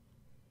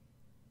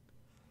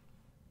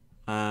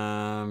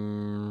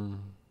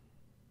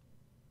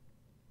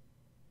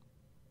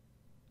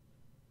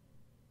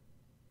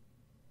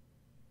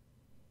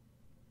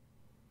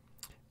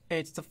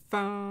 It's the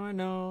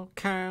final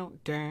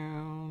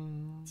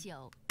countdown. 9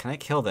 Can I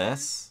kill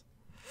this?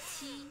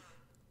 7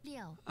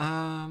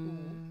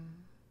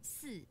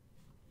 6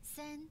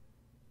 4 3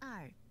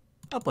 2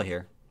 I'll play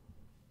here.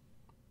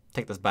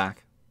 Take this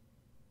back.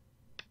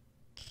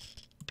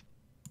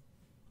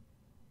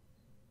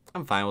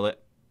 I'm fine with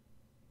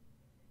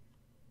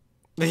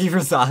it. He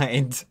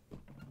resigned.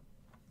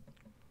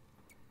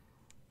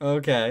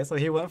 Okay, so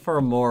he went for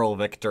a moral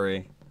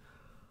victory.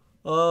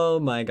 Oh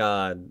my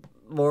god.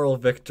 Moral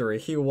victory.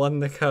 He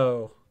won the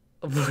co.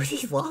 But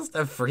he lost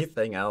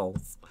everything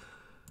else.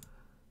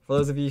 For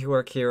those of you who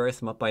are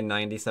curious, I'm up by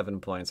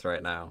 97 points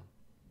right now.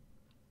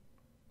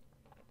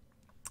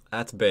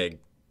 That's big.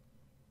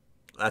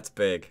 That's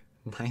big.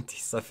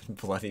 97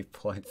 bloody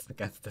points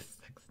against the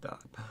 6-dan.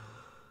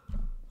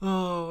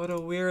 Oh, what a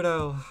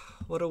weirdo.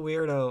 What a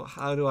weirdo.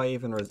 How do I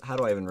even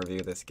review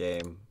this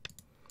game?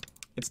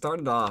 It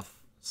started off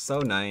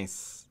so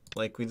nice.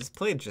 Like, we just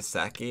played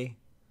Jiseki.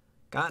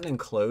 Got an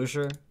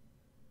enclosure.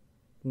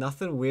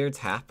 Nothing weird's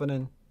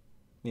happening,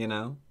 you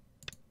know?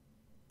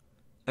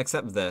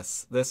 Except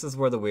this. This is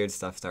where the weird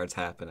stuff starts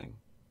happening.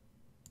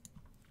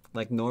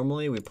 Like,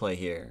 normally we play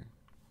here.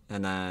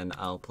 And then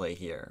I'll play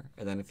here.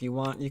 And then if you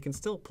want, you can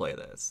still play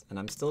this. And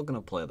I'm still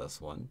gonna play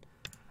this one.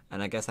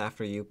 And I guess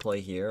after you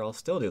play here, I'll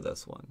still do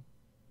this one.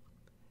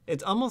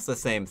 It's almost the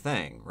same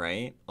thing,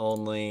 right?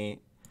 Only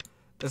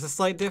there's a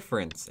slight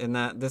difference in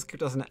that this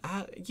doesn't...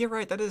 you're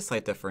right, that is a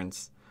slight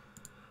difference.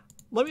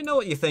 Let me know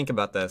what you think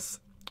about this.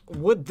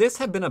 Would this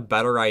have been a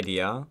better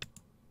idea?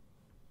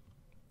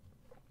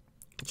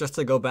 Just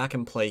to go back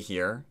and play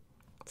here,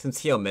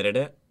 since he omitted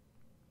it?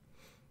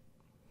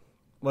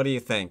 What do you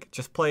think?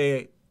 Just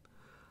play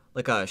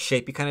like a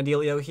shapey kind of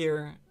dealio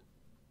here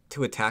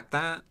to attack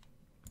that?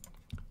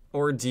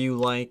 Or do you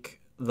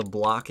like the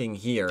blocking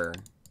here?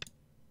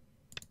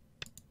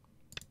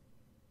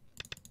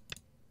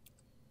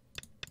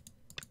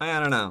 I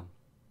don't know.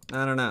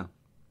 I don't know.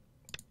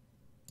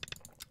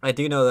 I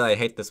do know that I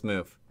hate this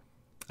move.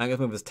 I think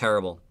this move is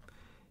terrible.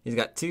 He's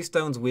got 2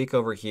 stones weak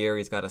over here.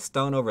 He's got a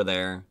stone over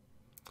there.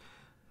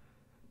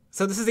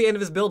 So this is the end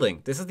of his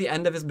building. This is the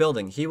end of his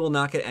building. He will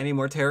not get any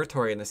more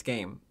territory in this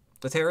game.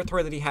 The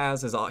territory that he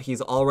has is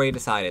he's already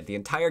decided. The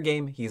entire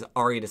game, he's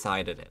already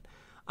decided it.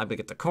 I'm going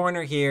to get the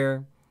corner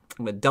here.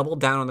 I'm going to double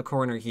down on the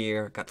corner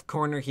here. Got the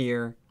corner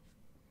here.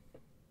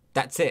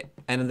 That's it.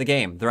 End of the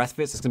game. The rest of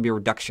it is just going to be a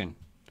reduction.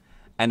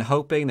 And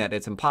hoping that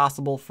it's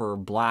impossible for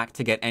black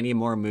to get any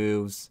more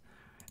moves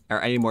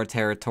or any more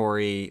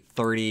territory.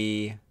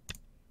 30.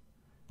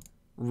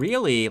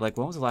 Really? Like,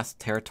 when was the last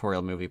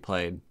territorial move he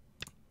played?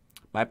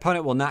 My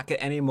opponent will not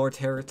get any more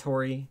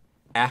territory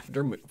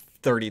after move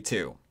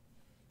 32.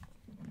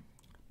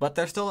 But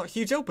there's still a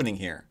huge opening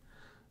here.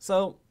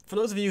 So, for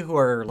those of you who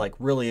are, like,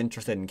 really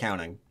interested in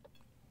counting,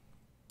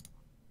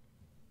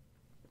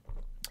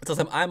 it says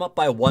I'm up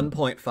by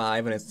 1.5,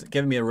 and it's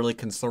giving me a really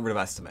conservative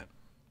estimate.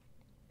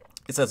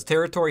 It says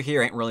territory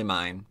here ain't really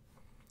mine.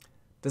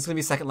 This is going to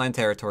be second line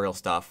territorial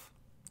stuff.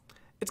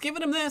 It's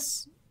giving him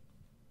this.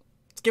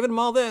 It's giving him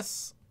all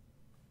this.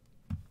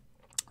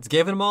 It's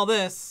giving him all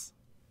this.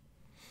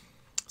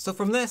 So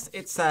from this,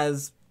 it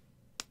says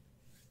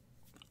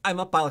I'm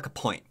up by like a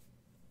point.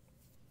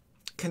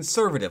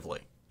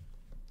 Conservatively.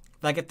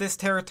 If I get this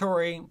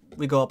territory,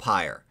 we go up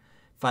higher.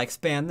 If I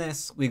expand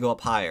this, we go up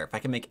higher. If I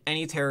can make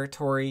any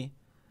territory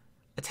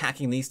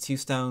attacking these 2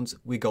 stones,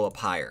 we go up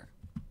higher.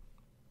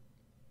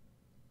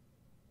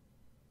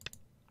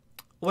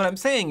 What I'm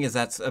saying is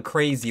that's a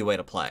crazy way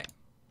to play.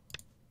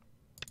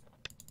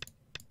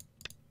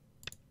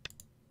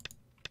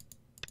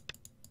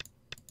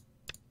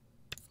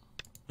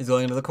 He's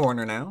going into the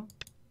corner now.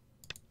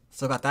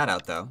 Still got that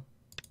out, though.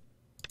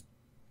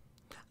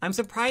 I'm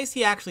surprised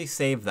he actually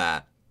saved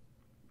that.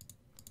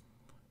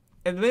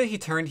 And the minute he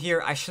turned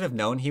here, I should have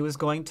known he was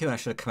going to, and I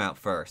should have come out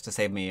first to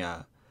save me,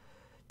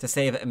 to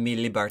save me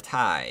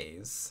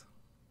liberties.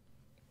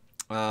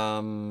 Could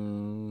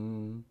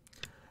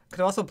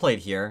have also played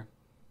here.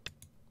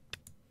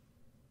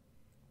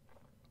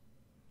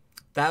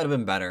 That would have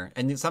been better.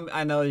 And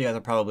I know you guys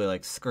are probably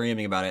like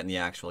screaming about it in the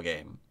actual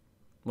game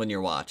when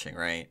you're watching,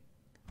 right?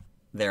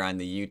 There on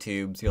the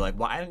YouTubes, you're like,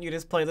 why don't you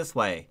just play this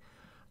way?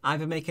 I've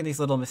been making these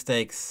little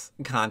mistakes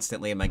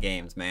constantly in my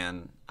games,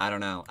 man. I don't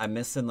know. I'm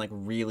missing like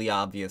really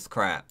obvious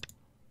crap.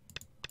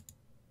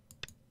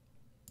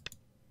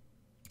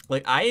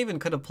 Like, I even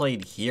could have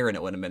played here and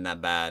it wouldn't have been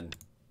that bad.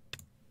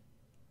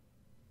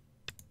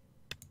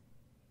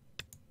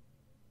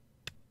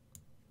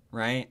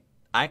 Right?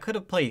 I could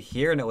have played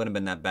here and it wouldn't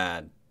have been that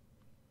bad.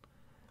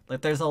 Like,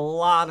 there's a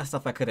lot of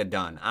stuff I could have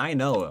done. I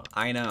know.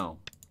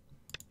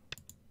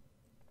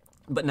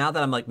 But now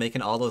that I'm like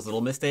making all those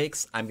little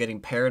mistakes, I'm getting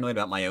paranoid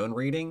about my own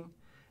reading,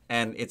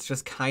 and it's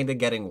just kind of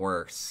getting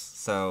worse.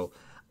 So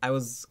I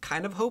was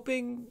kind of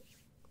hoping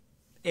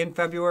in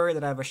February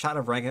that I have a shot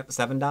of ranking up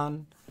 7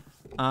 down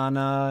on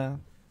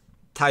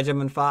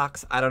Taijim and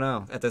Fox. I don't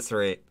know at this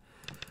rate.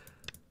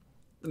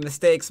 The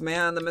mistakes,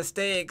 man, the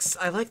mistakes.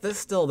 I like this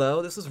still,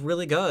 though. This is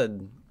really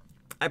good.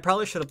 I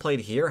probably should have played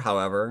here,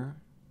 however.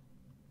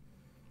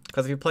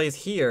 Because if he plays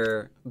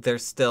here,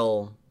 there's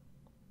still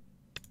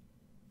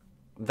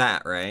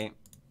that, right?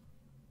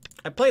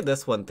 I played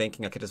this one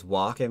thinking I could just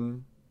walk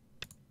him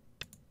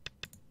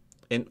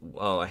in.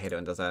 Oh, I hate it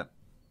when it does that.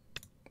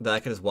 That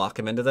I could just walk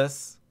him into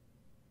this.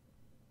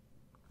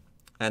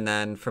 And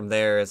then from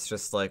there, it's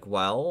just like,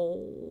 well,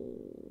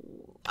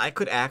 I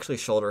could actually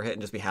shoulder hit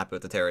and just be happy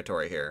with the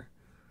territory here.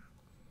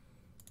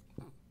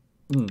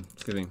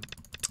 Excuse me.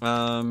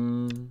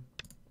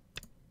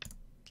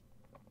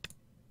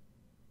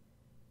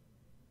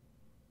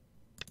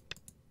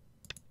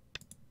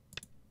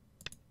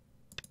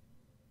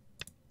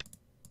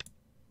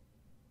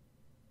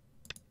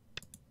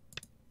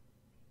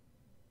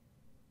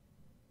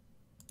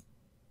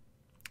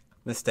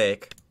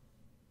 Mistake.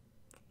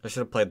 I should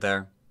have played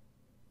there.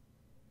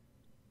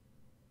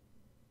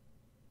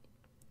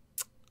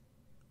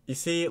 You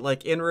see,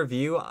 like, in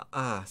review,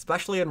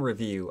 especially in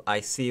review, I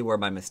see where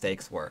my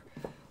mistakes were.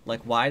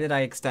 Like, why did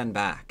I extend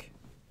back?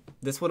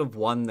 This would have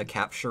won the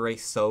capture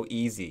race so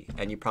easy.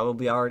 And you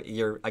probably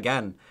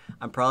again,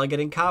 I'm probably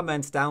getting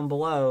comments down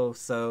below,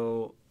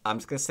 so I'm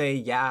just gonna say,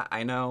 yeah,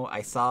 I know,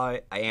 I saw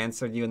it, I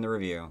answered you in the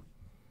review.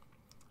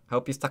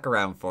 Hope you stuck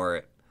around for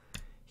it.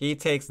 He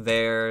takes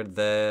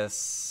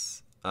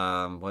this,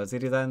 what does he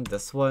do then?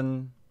 This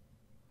one.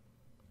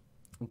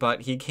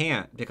 But he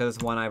can't, because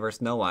it's 1i versus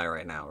no I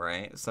right now,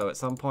 right? So at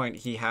some point,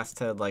 he has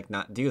to, like,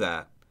 not do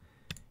that.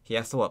 He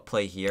has to, what,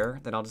 play here?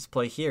 Then I'll just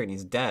play here, and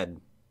he's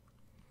dead.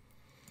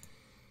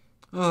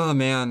 Oh,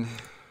 man.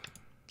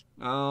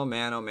 Oh,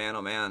 man, oh, man,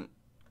 oh, man.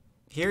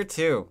 Here,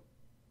 too.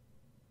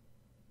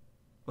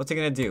 What's he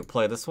gonna do?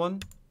 Play this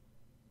one?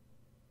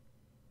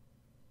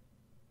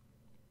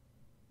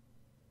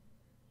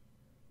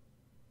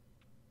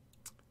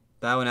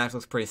 That one actually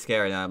looks pretty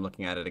scary now I'm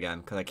looking at it again,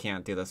 because I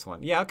can't do this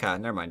one. Yeah, okay,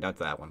 never mind, that's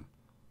that one.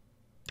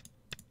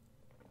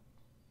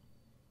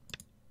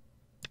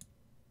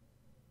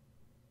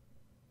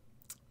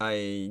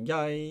 Ay,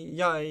 yay,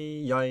 yay,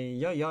 yay,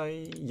 yay,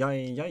 yay,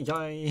 yay, yay,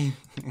 yay.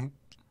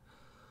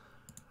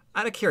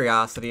 Out of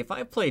curiosity, if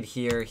I played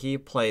here, he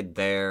played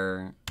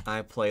there,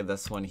 I play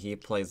this one, he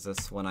plays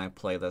this one, I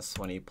play this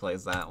one, he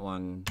plays that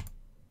one.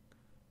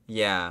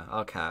 Yeah,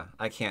 okay,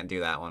 I can't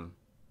do that one.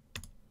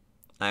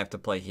 I have to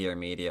play here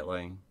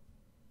immediately.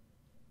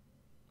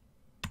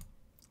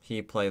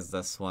 He plays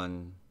this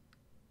one.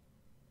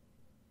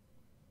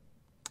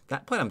 At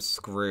that point, I'm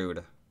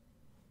screwed.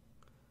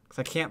 Because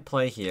I can't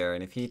play here,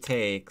 and if he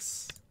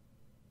takes,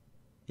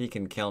 he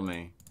can kill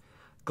me.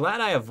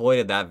 Glad I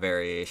avoided that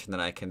variation that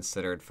I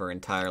considered for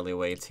entirely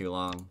way too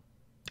long.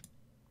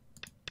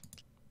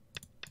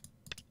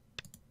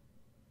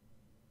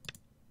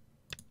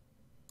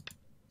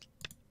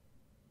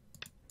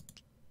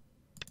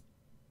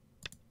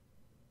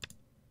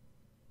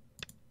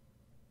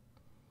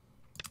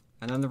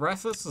 And then the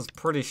rest of this is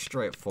pretty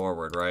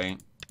straightforward,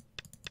 right?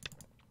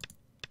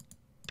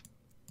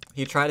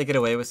 He tried to get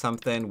away with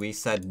something, we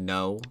said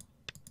no.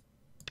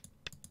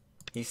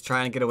 He's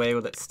trying to get away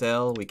with it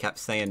still, we kept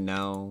saying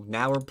no.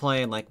 Now we're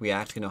playing like we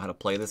actually know how to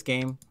play this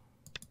game.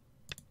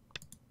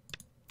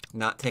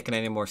 Not taking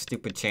any more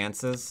stupid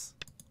chances.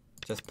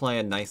 Just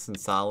playing nice and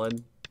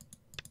solid.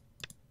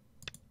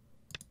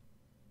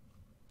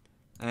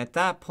 And at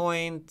that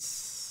point,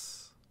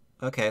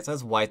 Okay, it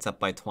says white's up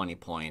by 20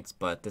 points,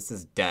 but this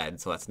is dead,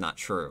 so that's not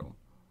true.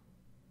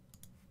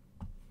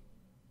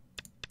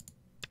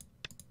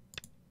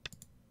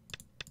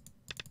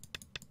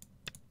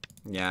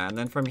 Yeah, and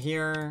then from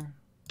here...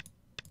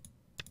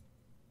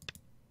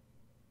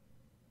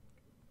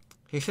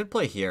 he should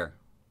play here.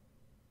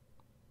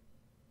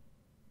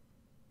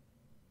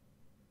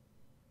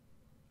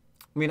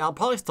 I mean, I'll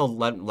probably still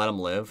let him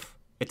live.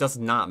 It does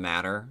not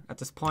matter at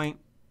this point.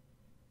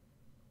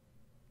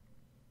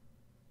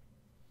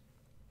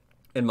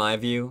 In my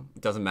view,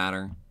 it doesn't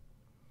matter.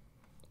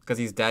 Because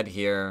he's dead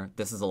here.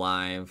 This is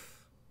alive.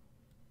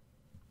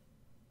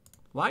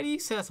 Why do you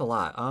say that's a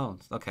lot? Oh,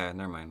 okay,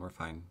 never mind. We're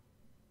fine.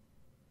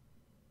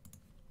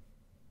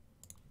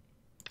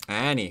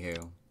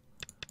 Anywho.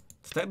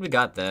 Instead we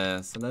got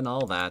this, and then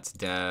all that's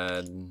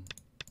dead.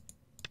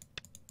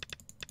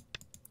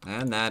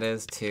 And that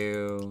is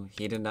too.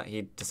 He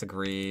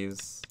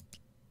disagrees.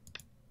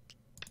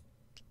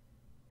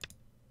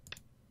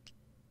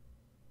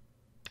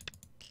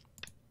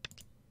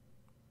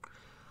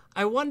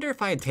 I wonder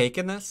if I had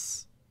taken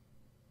this.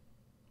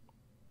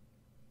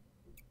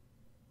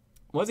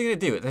 What's he gonna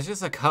do? That's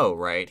just a co,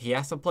 right? He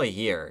has to play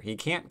here. He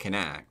can't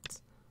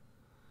connect.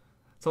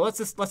 So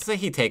let's say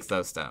he takes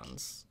those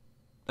stones.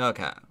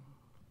 Okay.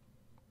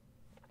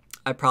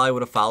 I probably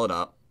would have followed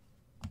up.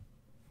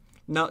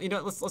 No, you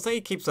know, let's say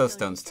he keeps those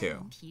stones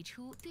too.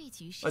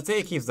 Let's say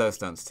he keeps those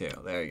stones too.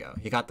 There you go.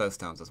 He got those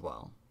stones as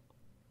well.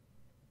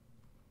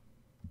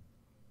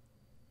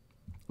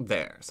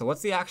 There. So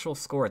what's the actual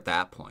score at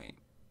that point?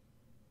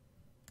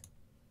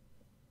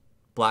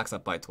 Black's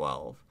up by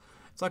 12.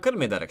 So I could have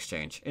made that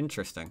exchange.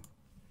 Interesting.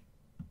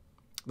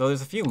 Though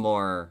there's a few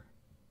more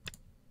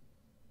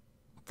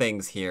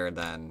things here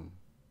than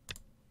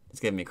it's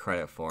giving me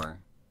credit for.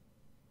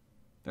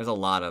 There's a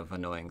lot of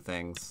annoying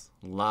things.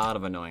 A lot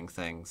of annoying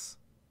things.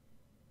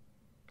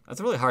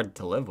 That's really hard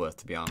to live with,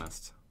 to be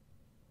honest.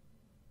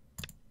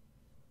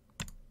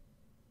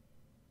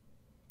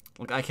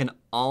 Like, I can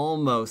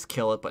almost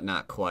kill it, but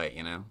not quite,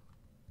 you know?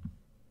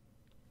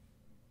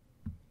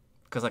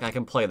 Because, like, I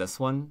can play this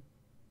one.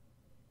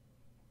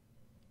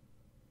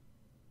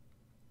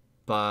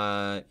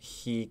 But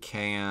he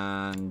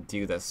can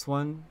do this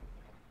one.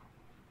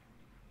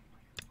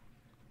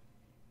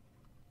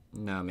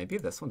 No, maybe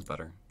this one's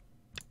better.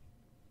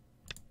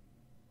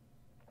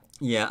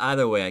 Yeah,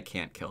 either way I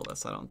can't kill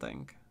this, I don't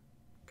think.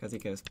 Because he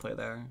can just play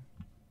there.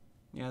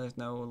 Yeah, there's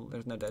no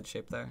dead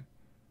shape there.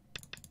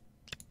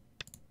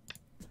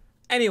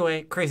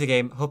 Anyway, crazy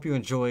game. Hope you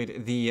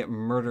enjoyed the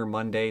Murder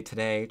Monday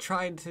today.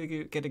 Tried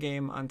to get a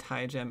game on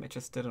Taijim. It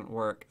just didn't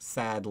work,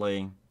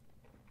 sadly.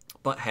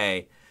 But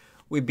hey,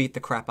 we beat the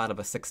crap out of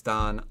a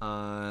 6-dan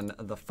on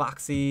the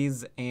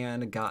Foxies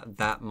and got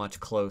that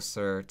much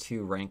closer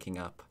to ranking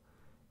up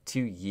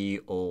to ye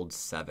old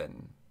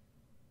 7.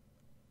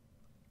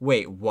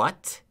 Wait,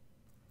 what?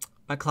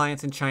 My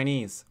client's in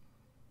Chinese.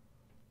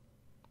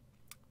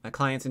 My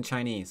client's in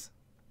Chinese.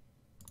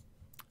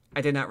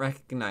 I did not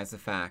recognize the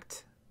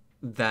fact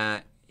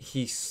that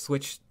he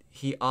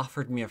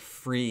offered me a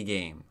free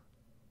game,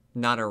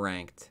 not a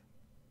ranked.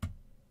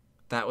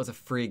 That was a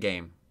free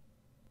game.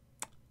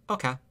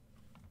 Okay.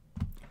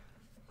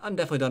 I'm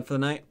definitely done for the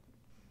night.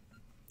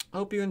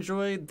 Hope you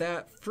enjoyed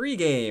that free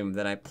game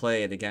that I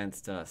played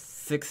against a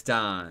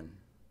 6-dan.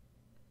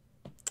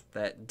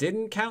 That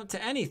didn't count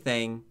to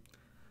anything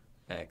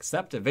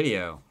except a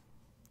video.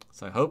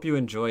 So I hope you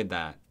enjoyed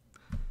that.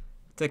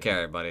 Take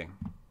care, everybody.